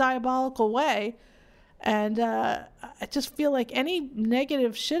more diabolical way. And I just feel like any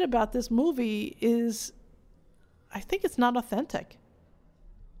negative shit about this movie I think it's not authentic.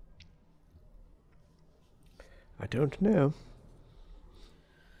 I don't know.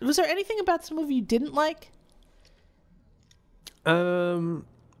 Was there anything about this movie you didn't like?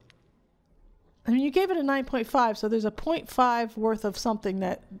 I mean, you gave it a 9.5, so there's a 0.5 worth of something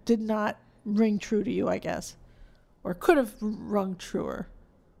that did not ring true to you, I guess. Or could have rung truer.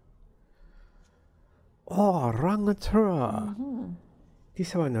 Oh, rung true.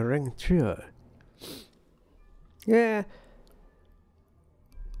 This one rang true. Yeah.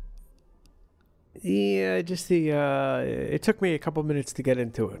 Yeah, just it took me a couple minutes to get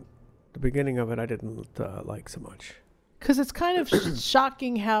into it. The beginning of it I didn't like so much. Because it's kind of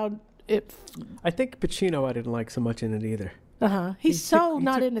shocking how it... I think Pacino I didn't like so much in it either. Uh-huh. He's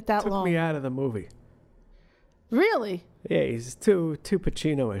not in it that long. Took me out of the movie. Really? Yeah, he's too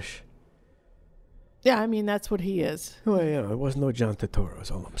Pacino-ish. Yeah, I mean, that's what he is. Well, yeah, it was no John Turturro,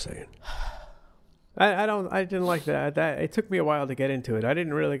 is all I'm saying. I didn't like that. It took me a while to get into it. I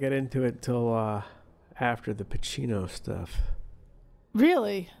didn't really get into it till after the Pacino stuff.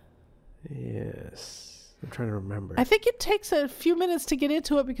 Really? Yes. I'm trying to remember. I think it takes a few minutes to get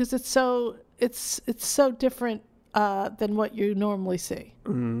into it because it's so different than what you normally see.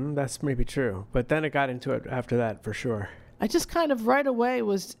 That's maybe true. But then it got into it after that for sure. I just kind of right away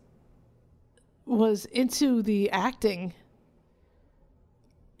was into the acting.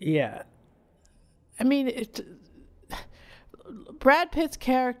 Yeah. I mean, Brad Pitt's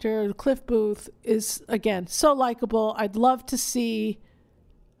character, Cliff Booth, is, again, so likable. I'd love to see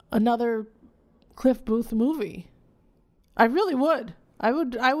another Cliff Booth movie. I really would.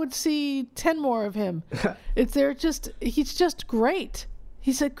 I would see 10 more of him. He's just great.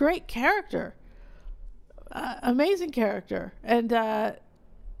 He's a great character. Amazing character. And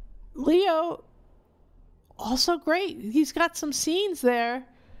Leo, also great. He's got some scenes there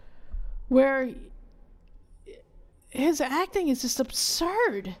where his acting is just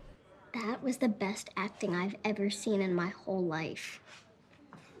absurd. That was the best acting I've ever seen in my whole life.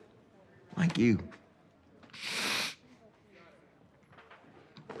 Like you.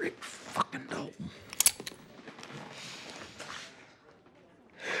 Rick fucking Dalton.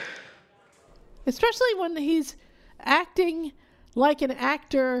 Especially when he's acting like an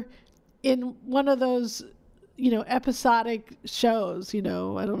actor in one of those, episodic shows. I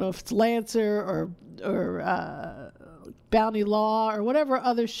don't know if it's Lancer or Bounty Law or whatever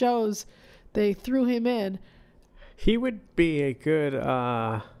other shows they threw him in. He would be a good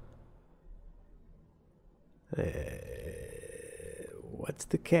what's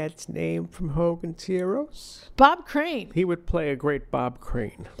the cat's name from Hogan's Heroes? Bob Crane. He would play a great Bob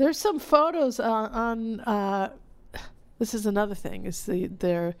Crane. There's some photos on this is another thing, is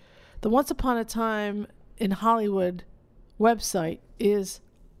the Once Upon a Time in Hollywood website is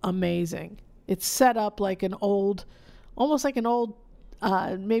amazing. It's set up like almost like an old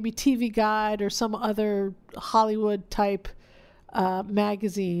maybe TV Guide or some other Hollywood type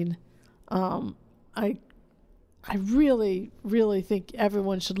magazine. I really, really think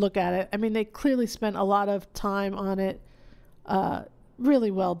everyone should look at it. I mean, they clearly spent a lot of time on it.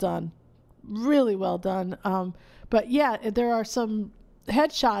 Really well done. Really well done. But yeah, there are some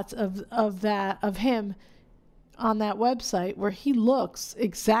headshots of him on that website where he looks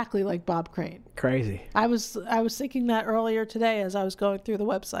exactly like Bob Crane. Crazy. I was thinking that earlier today as I was going through the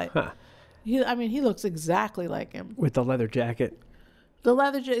website. Huh. He looks exactly like him. With the leather jacket. The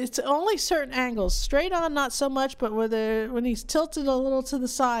leather jacket. It's only certain angles. Straight on, not so much, but when he's tilted a little to the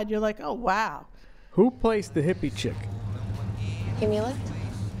side, you're like, oh, wow. Who plays the hippie chick? Give me a lift.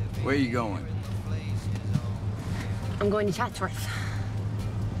 Where are you going? I'm going to Chatsworth.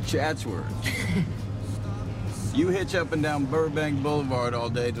 Chatsworth? You hitch up and down Burbank Boulevard all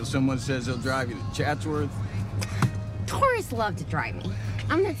day till someone says they'll drive you to Chatsworth? Tourists love to drive me.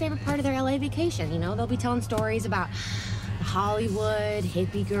 I'm their favorite part of their LA vacation, They'll be telling stories about Hollywood,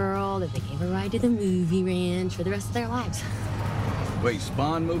 hippie girl that they gave a ride to the movie ranch for the rest of their lives. Wait,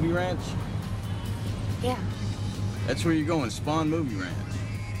 Spawn Movie Ranch? Yeah. That's where you're going, Spawn Movie Ranch?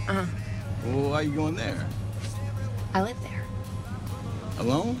 Uh-huh. Well, why are you going there? I live there.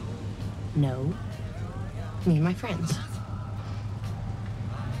 Alone? No. Me and my friends.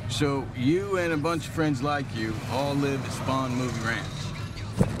 So you and a bunch of friends like you all live at Spawn Movie Ranch?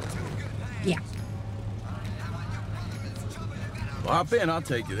 Yeah. Well, hop in, I'll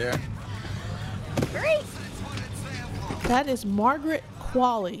take you there. Great. That is Margaret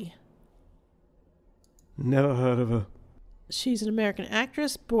Qualley. Never heard of her. She's an American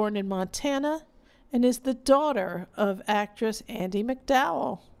actress born in Montana and is the daughter of actress Andie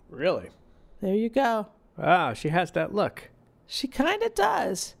MacDowell. Really? There you go. Wow, she has that look. She kind of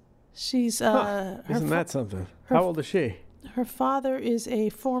does. She's Isn't that something? How old is she? Her father is a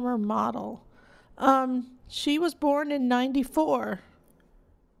former model. She was born in 94.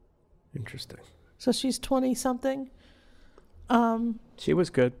 Interesting. So she's 20-something. She was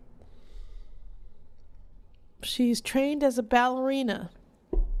good. She's trained as a ballerina.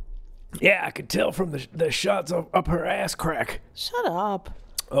 Yeah, I could tell from the shots up her ass crack. Shut up.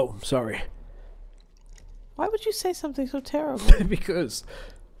 Oh, sorry. Why would you say something so terrible? Because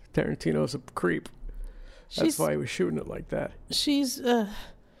Tarantino's a creep. That's why he was shooting it like that. She's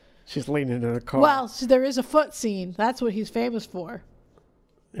leaning in a car. Well, there is a foot scene. That's what he's famous for.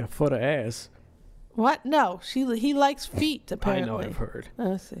 A foot of ass. What? No, he likes feet, apparently. I know, I've heard.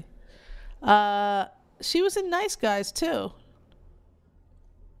 Let's see. She was in Nice Guys, too.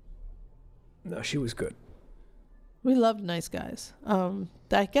 No, she was good. We loved Nice Guys.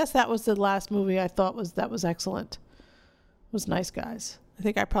 I guess that was the last movie I thought was excellent. Was Nice Guys. I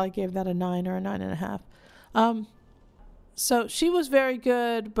think I probably gave that a 9 or a 9.5. So she was very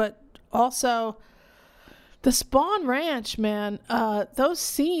good, but also the Spahn Ranch, man. Those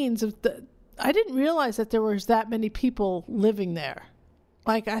scenes of I didn't realize that there was that many people living there.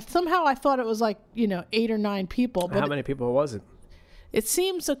 Like I thought it was like 8 or 9 people. But how many people was it? It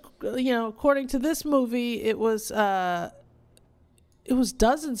seems, according to this movie, it was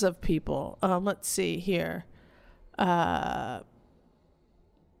dozens of people. Let's see here.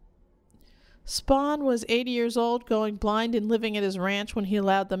 Spahn was 80 years old, going blind and living at his ranch when he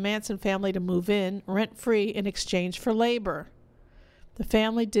allowed the Manson family to move in, rent-free, in exchange for labor. The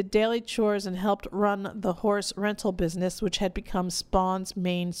family did daily chores and helped run the horse rental business, which had become Spahn's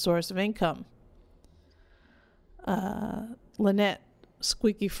main source of income. Lynette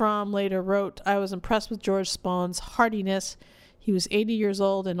Squeaky Fromm later wrote, I was impressed with George Spahn's hardiness. He was 80 years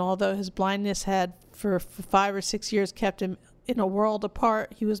old, and although his blindness had for 5 or 6 years kept him in a world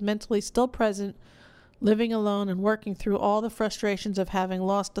apart, he was mentally still present, living alone and working through all the frustrations of having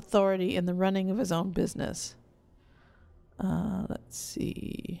lost authority in the running of his own business. Let's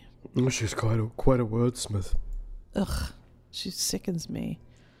see. She's quite a wordsmith. Ugh, she sickens me.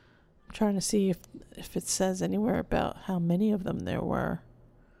 I'm trying to see if it says anywhere about how many of them there were.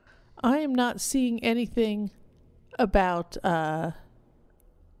 I am not seeing anything about how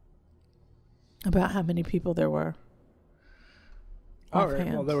many people there were. All right.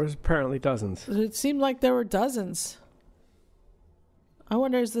 Well, there was apparently dozens. It seemed like there were dozens. I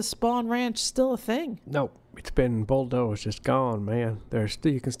wonder, is the Spahn Ranch still a thing? Nope. It's been bulldozed. It's gone, man.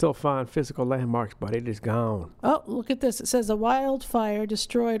 You can still find physical landmarks, but it is gone. Oh, look at this. It says a wildfire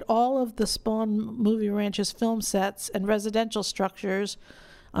destroyed all of the Spahn Movie Ranch's film sets and residential structures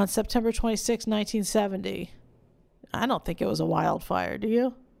on September 26, 1970. I don't think it was a wildfire, do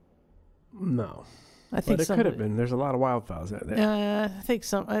you? No. I think it could have been. There's a lot of wildfires out there.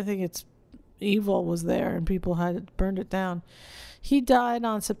 I think it's evil was there and people had burned it down. He died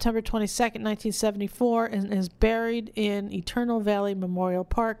on September 22nd, 1974, and is buried in Eternal Valley Memorial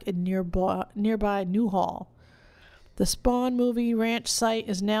Park in nearby Newhall. The Spahn Movie Ranch site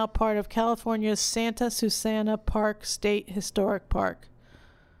is now part of California's Santa Susana Park State Historic Park.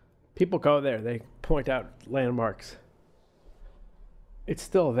 People go there. They point out landmarks. It's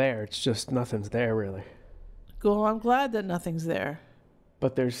still there. It's just nothing's there, really. Well, I'm glad that nothing's there.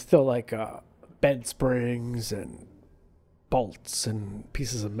 But there's still like bed springs and bolts and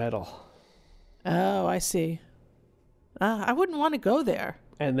pieces of metal. Oh, I see. I wouldn't want to go there.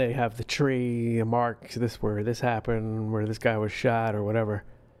 And they have the tree marks, where this happened, where this guy was shot or whatever.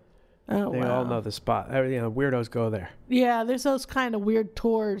 Oh, they all know the spot. Weirdos go there. Yeah, there's those kind of weird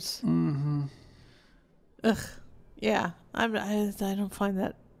tours. Mm-hmm. Ugh. Yeah, I don't find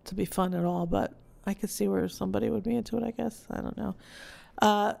that to be fun at all, but I could see where somebody would be into it, I guess. I don't know.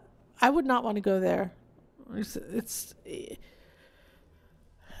 I would not want to go there. It's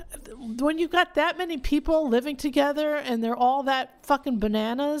when you've got that many people living together and they're all that fucking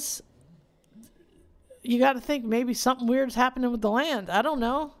bananas, you got to think maybe something weird's happening with the land. I don't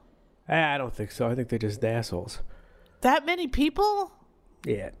know. I don't think so. I think they're just assholes. That many people?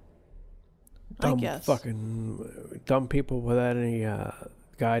 Yeah. I guess. Fucking dumb people without any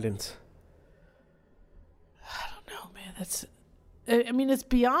guidance. I don't know, man. It's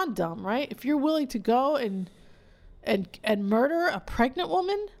beyond dumb, right? If you're willing to go and murder a pregnant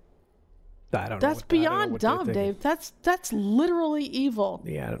woman, I don't know. That's beyond dumb, Dave. That's literally evil.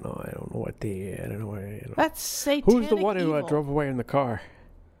 Yeah, I don't know. I don't know what That's satanic. Who's the one who drove away in the car?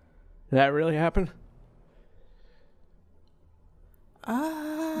 Did that really happen?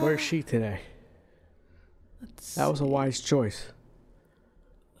 Where's she today? That was a wise choice.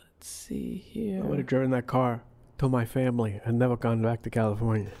 Let's see here. I would have driven that car to my family and never gone back to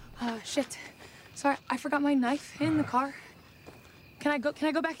California. Shit. Sorry, I forgot my knife in the car. Can I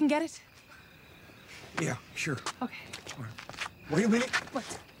go back and get it? Yeah, sure. Okay. Wait a minute. What?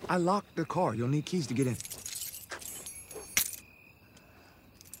 I locked the car. You'll need keys to get in.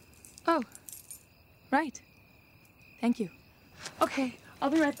 Oh. Right. Thank you. Okay, I'll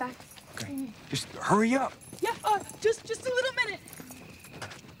be right back. Okay, just hurry up. Yeah, just a little minute.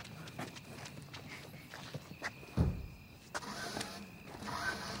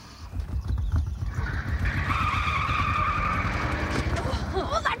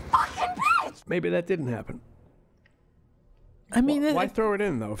 Oh, that fucking bitch! Maybe that didn't happen. I mean, why throw it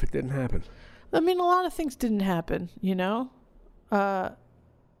in though if it didn't happen? I mean, a lot of things didn't happen, you know. I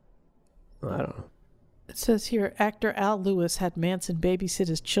don't know. It says here, actor Al Lewis had Manson babysit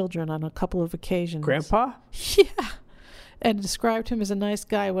his children on a couple of occasions. Grandpa? Yeah, and described him as a nice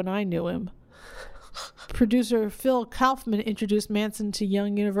guy when I knew him. Producer Phil Kaufman introduced Manson to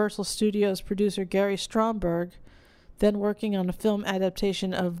young Universal Studios producer Gary Stromberg, then working on a film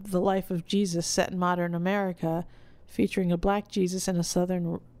adaptation of The Life of Jesus set in modern America, featuring a black Jesus and a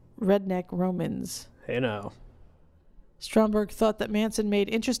southern redneck Romans. Hey now. Stromberg thought that Manson made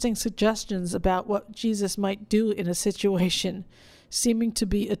interesting suggestions about what Jesus might do in a situation, seeming to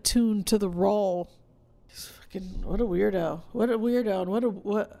be attuned to the role. He's fucking, what a weirdo. What a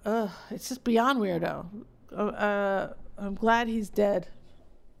weirdo. And it's just beyond weirdo. I'm glad he's dead.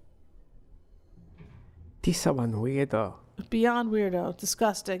 He's someone weirdo. Beyond weirdo.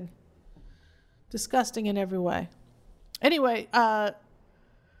 Disgusting. Disgusting in every way. Anyway, the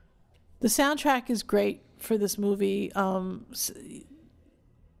soundtrack is great for this movie.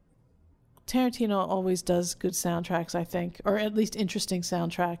 Tarantino always does good soundtracks, I think, or at least interesting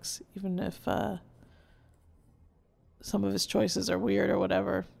soundtracks, even if some of his choices are weird or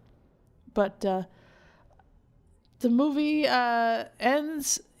whatever. But the movie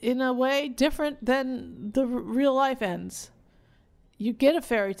ends in a way different than the real life ends. You get a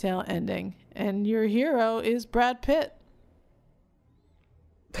fairy tale ending, and your hero is Brad Pitt.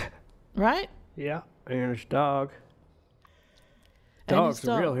 Right? Yeah, and his dog. Dog's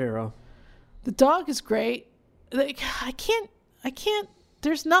the real hero. The dog is great. Like, I can't.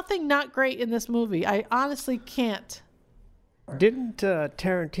 There's nothing not great in this movie. I honestly can't. Didn't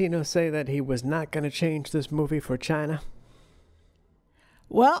Tarantino say that he was not going to change this movie for China?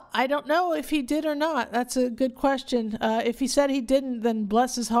 Well, I don't know if he did or not. That's a good question. If he said he didn't, then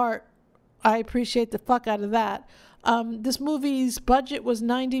bless his heart. I appreciate the fuck out of that. This movie's budget was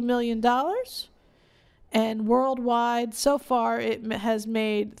 $90 million. And worldwide, so far, it has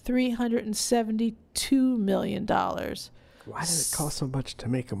made $372 million. Why does it cost so much to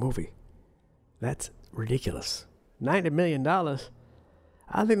make a movie? That's ridiculous. $90 million? I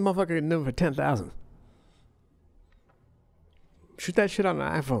think the motherfucker can do it for $10,000. Shoot that shit on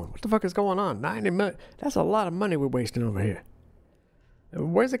an iPhone. What the fuck is going on? $90 million? That's a lot of money we're wasting over here.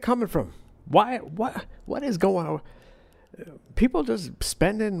 Where's it coming from? Why? What is going on? People just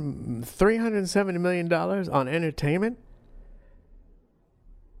spending $370 million on entertainment?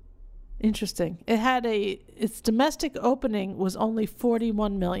 Interesting. Its domestic opening was only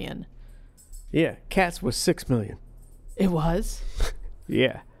 $41 million. Yeah, Cats was $6 million. It was?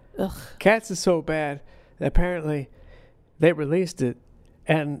 Yeah. Ugh. Cats is so bad that apparently they released it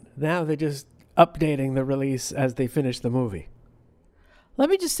and now they're just updating the release as they finish the movie. Let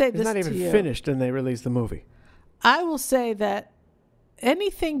me just say this to you. It's not even finished and they released the movie. I will say that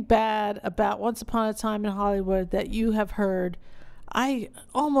anything bad about Once Upon a Time in Hollywood that you have heard, I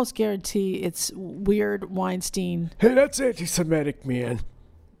almost guarantee it's weird Weinstein. Hey, that's anti-Semitic, man.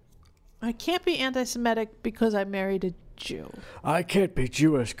 I can't be anti-Semitic because I married a Jew. I can't be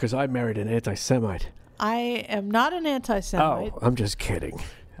Jewish because I married an anti-Semite. I am not an anti-Semite. Oh, I'm just kidding.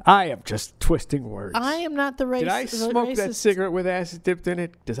 I am just twisting words. I am not the racist. Did I smoke that cigarette with acid dipped in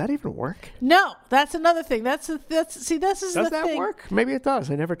it? Does that even work? No, that's another thing. This is the thing. Does that work? Maybe it does.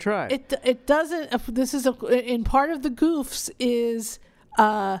 I never tried. It doesn't. This is in part of the goofs is.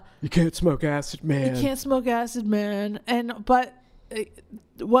 You can't smoke acid, man. You can't smoke acid, man. But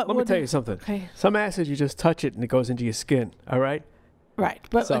what? Let me tell you something. Okay. Some acid, you just touch it and it goes into your skin. All right. Right,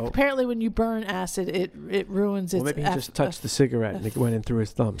 but apparently when you burn acid, it ruins its... Well, maybe he just touched the cigarette and it went in through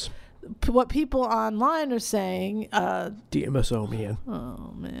his thumbs. What people online are saying... DMSO, man.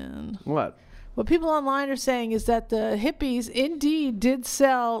 Oh, man. What? What people online are saying is that the hippies indeed did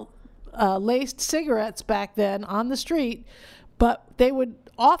sell laced cigarettes back then on the street, but they would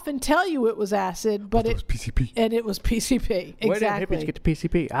often tell you it was acid, but it was PCP. And it was PCP. Exactly. Where did hippies get the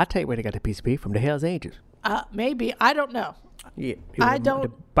PCP? I'll tell you where they got the PCP, from the Hells Angels. Maybe. I don't know. Yeah,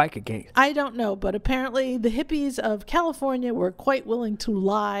 the biker gang. I don't know, but apparently the hippies of California were quite willing to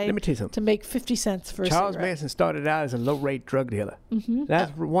lie. Let me tell you something. To make 50 cents for Charles a cigarette. Manson started out as a low-rate drug dealer. Mm-hmm.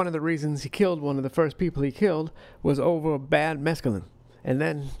 That's one of the reasons he killed. One of the first people he killed was over bad mescaline, and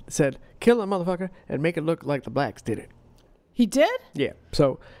then said, "Kill a motherfucker and make it look like the blacks did it." He did? Yeah.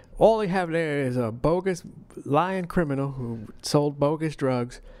 So All they have there is a bogus lying criminal who sold bogus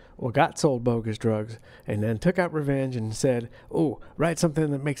drugs or got sold bogus drugs and then took out revenge and said, oh, write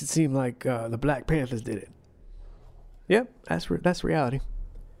something that makes it seem like the Black Panthers did it. Yep, that's reality.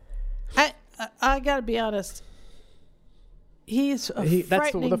 I gotta be honest. That's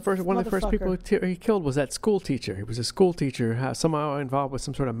one of the first people he killed was that school teacher. He was a school teacher, somehow involved with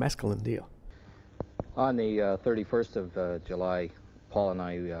some sort of mescaline deal. On the 31st of July, Paul and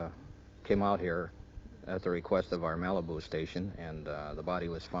I came out here at the request of our Malibu station, and the body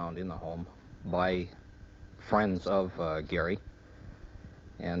was found in the home by friends of Gary.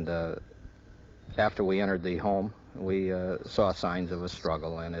 And after we entered the home, we saw signs of a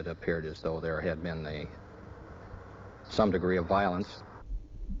struggle, and it appeared as though there had been some degree of violence.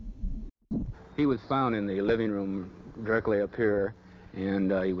 He was found in the living room directly up here,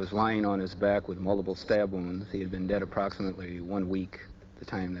 and he was lying on his back with multiple stab wounds. He had been dead approximately 1 week at the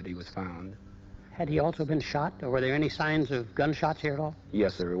time that he was found. Had he also been shot, or were there any signs of gunshots here at all?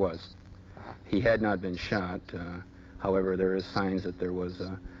 Yes, there was. He had not been shot. However, there is signs that there was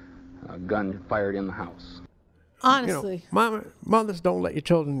a gun fired in the house. Honestly. Mothers don't let your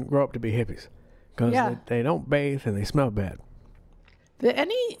children grow up to be hippies because they don't bathe and they smell bad.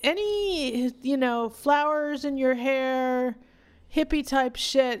 Any flowers in your hair, hippie type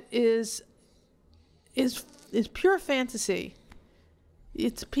shit is pure fantasy.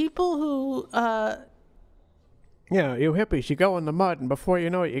 It's people who you hippies, you go in the mud and before you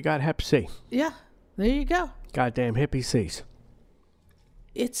know it you got hep C. Yeah, there you go. Goddamn hippie C's.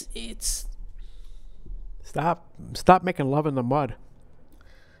 It's Stop making love in the mud.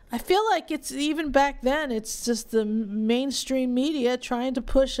 I feel like it's even back then. It's just the mainstream media trying to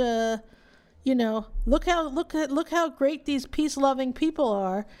push look how great these peace-loving people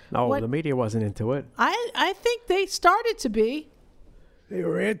are. No, the media wasn't into it. I think they started to be. They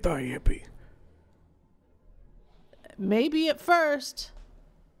were anti-hippie. Maybe at first.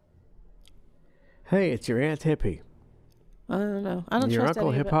 Hey, it's your aunt hippie. I don't know. I don't your trust uncle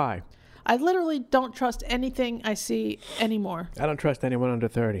any hip of it. high. I literally don't trust anything I see anymore. I don't trust anyone under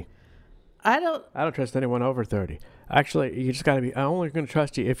 30. I don't trust anyone over 30. Actually, you just got to be. I'm only going to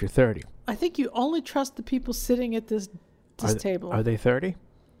trust you if you're 30. I think you only trust the people sitting at this table. Are they 30?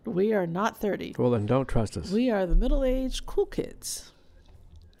 We are not 30. Well, then don't trust us. We are the middle-aged cool kids.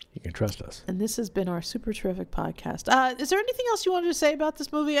 You can trust us. And this has been our super terrific podcast. Is there anything else you wanted to say about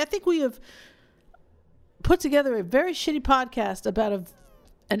this movie? I think we have put together a very shitty podcast about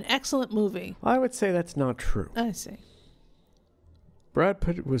an excellent movie. I would say that's not true. I see. Brad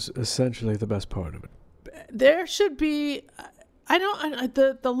Pitt was essentially the best part of it. There should be.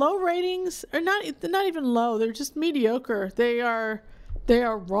 The low ratings are they're not even low. They're just mediocre. They are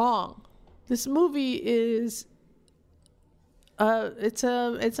wrong. This movie is. It's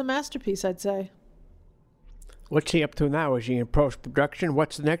a masterpiece, I'd say. What's he up to now? Is he in post-production?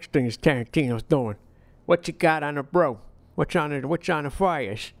 What's the next thing Tarantino's doing? What you got on the bro? What's on the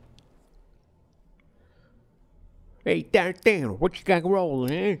fires? Hey, Tarantino, what you got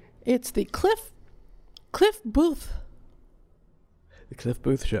rolling, eh? It's the Cliff Booth. The Cliff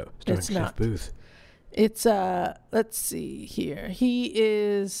Booth Show. Starring It's Cliff not. Booth. It's let's see here. He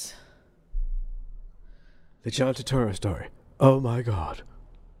is The John Turturro story. Oh my God.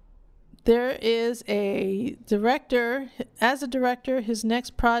 There is a director. As a director, his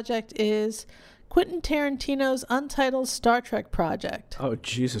next project is Quentin Tarantino's untitled Star Trek project. Oh,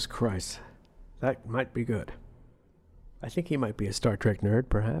 Jesus Christ. That might be good. I think he might be a Star Trek nerd,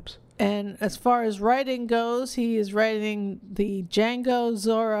 perhaps. And as far as writing goes, he is writing the Django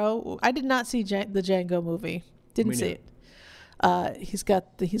Zorro. I did not see the Django movie. Didn't see it.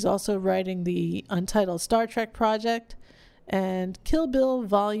 He's also writing the untitled Star Trek project and Kill Bill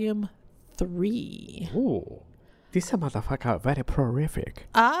Volume 3. Ooh. This motherfucker very prolific.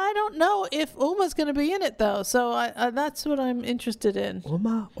 I don't know if Uma's going to be in it, though, so that's what I'm interested in.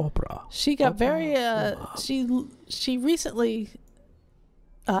 Uma Oprah. She got very, she recently,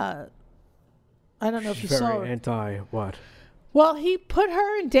 I don't know if you saw her. Very anti-what? Well, he put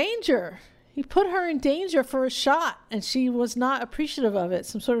her in danger. He put her in danger for a shot, and she was not appreciative of it,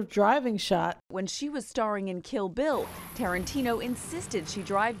 some sort of driving shot. When she was starring in Kill Bill, Tarantino insisted she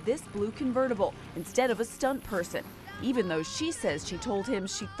drive this blue convertible instead of a stunt person, even though she says she told him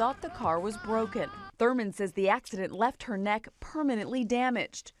she thought the car was broken. Thurman says the accident left her neck permanently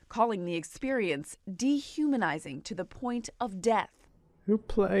damaged, calling the experience dehumanizing to the point of death. Who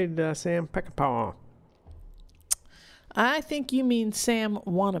played Sam Peckinpah? I think you mean Sam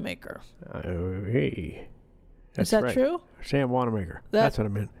Wanamaker. Hey. Is that right. true? Sam Wanamaker. That's what I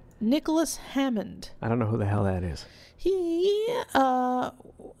meant. Nicholas Hammond. I don't know who the hell that is. He,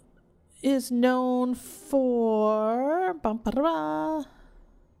 is known for...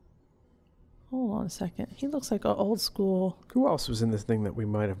 Hold on a second. He looks like an old school... Who else was in this thing that we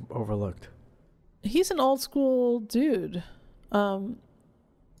might have overlooked? He's an old school dude. Who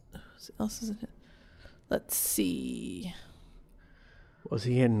else is in it? Let's see. Was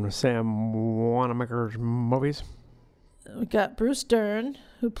he in Sam Wanamaker's movies? We got Bruce Dern,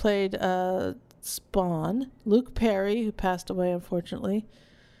 who played Spawn. Luke Perry, who passed away, unfortunately.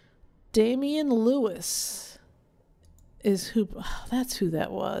 Damian Lewis is who... Oh, that's who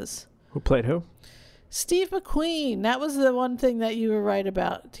that was. Who played who? Steve McQueen. That was the one thing that you were right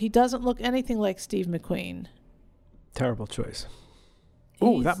about. He doesn't look anything like Steve McQueen. Terrible choice.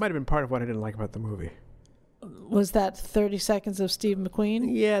 Oh, that might have been part of what I didn't like about the movie. Was that 30 seconds of Steve McQueen?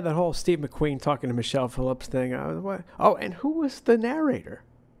 Yeah, that whole Steve McQueen talking to Michelle Phillips thing. What? Oh, and who was the narrator?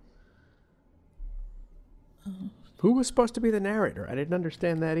 Who was supposed to be the narrator? I didn't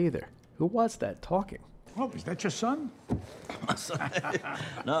understand that either. Who was that talking? Oh, is that your son?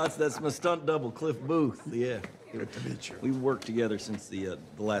 No, that's my stunt double, Cliff Booth. Yeah. Good to meet you. We've worked together since the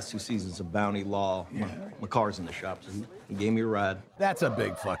last 2 seasons of Bounty Law. Yeah. My car's in the shop, so he gave me a ride. That's a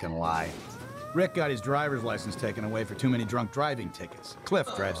big fucking lie. Rick got his driver's license taken away for too many drunk driving tickets. Cliff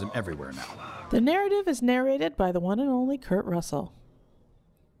drives him everywhere now. The narrative is narrated by the one and only Kurt Russell.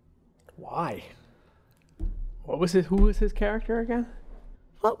 Why? What was it? Who was his character again?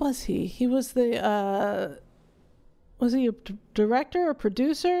 What was he? He was the, was he a director or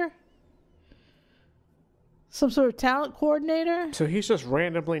producer? Some sort of talent coordinator? So he's just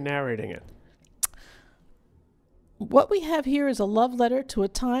randomly narrating it. What we have here is a love letter to a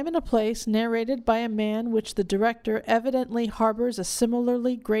time and a place narrated by a man which the director evidently harbors a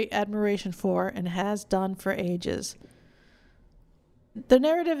similarly great admiration for and has done for ages. The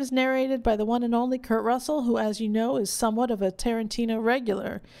narrative is narrated by the one and only Kurt Russell, who, as you know, is somewhat of a Tarantino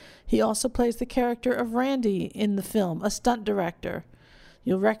regular. He also plays the character of Randy in the film, a stunt director.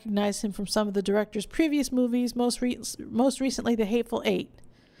 You'll recognize him from some of the director's previous movies, most recently The Hateful Eight.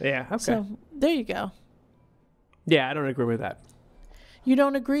 Yeah, okay. So, there you go. Yeah, I don't agree with that. You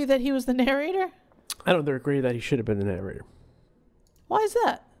don't agree that he was the narrator? I don't agree that he should have been the narrator. Why is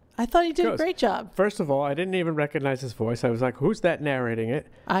that? I thought he did a great job. First of all, I didn't even recognize his voice. I was like, who's that narrating it?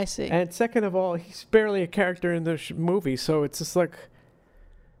 I see. And second of all, he's barely a character in the movie, so it's just like,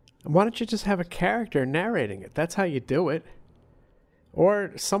 why don't you just have a character narrating it? That's how you do it.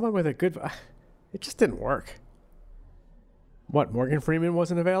 Or someone with a good... It just didn't work. What, Morgan Freeman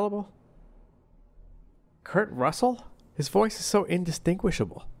wasn't available? Kurt Russell? His voice is so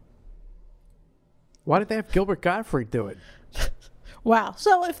indistinguishable. Why did they have Gilbert Gottfried do it? Wow.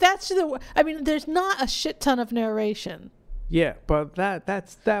 So if that's the... I mean, there's not a shit ton of narration. Yeah, but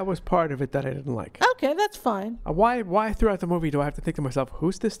that was part of it that I didn't like. Okay, that's fine. Why throughout the movie do I have to think to myself,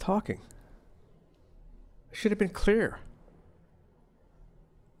 who's this talking? It should have been clear.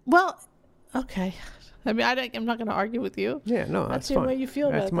 Well, okay. I mean, I'm not going to argue with you. Yeah, no, that's the fine. way you feel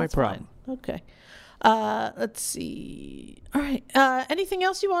about it. That's my problem. Fine. Okay. Let's see. All right. Anything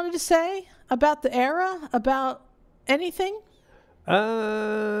else you wanted to say about the era? About anything? I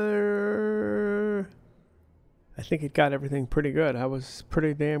think it got everything pretty good. I was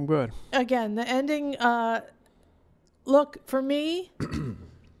pretty damn good. Again, the ending, look, for me,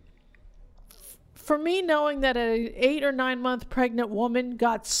 knowing that an 8 or 9 month pregnant woman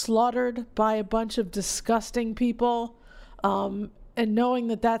got slaughtered by a bunch of disgusting people, and knowing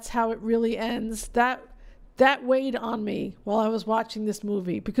that that's how it really ends, that weighed on me while I was watching this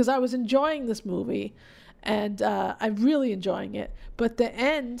movie, because I was enjoying this movie, and I'm really enjoying it. But the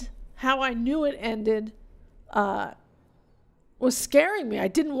end, how I knew it ended, was scaring me. I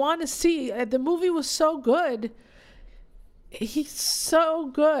didn't want to see. The movie was so good. He's so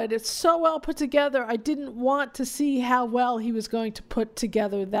good. It's so well put together. I didn't want to see how well he was going to put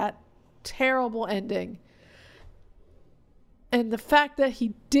together that terrible ending. And the fact that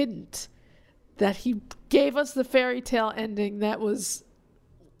he didn't, that he gave us the fairy tale ending that was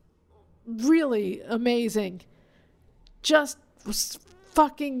really amazing, just was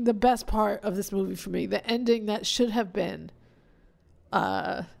fucking the best part of this movie for me. The ending that should have been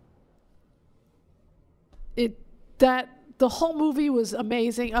the whole movie was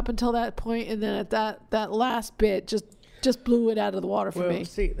amazing up until that point, and then at that last bit just blew it out of the water for me. Well,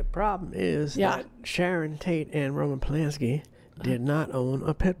 see, the problem is that Sharon Tate and Roman Polanski did not own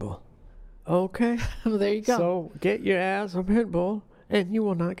a pit bull. Okay? Well, there you go. So get your ass a pit bull, and you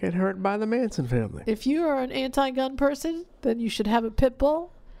will not get hurt by the Manson family. If you are an anti-gun person, then you should have a pit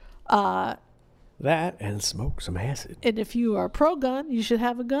bull. That and smoke some acid. And if you are pro-gun, you should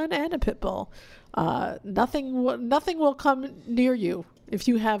have a gun and a pit bull. Nothing will come near you if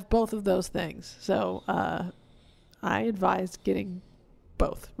you have both of those things. So I advise getting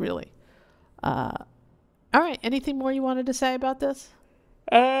both, really. All right. Anything more you wanted to say about this?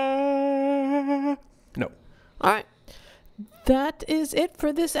 No. All right. That is it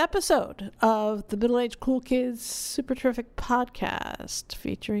for this episode of the Middle-Aged Cool Kids Super Terrific Podcast,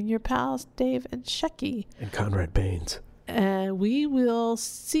 featuring your pals Dave and Shecky. And Conrad Baines. And we will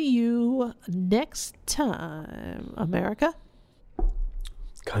see you next time, America.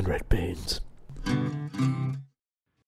 Conrad Baines.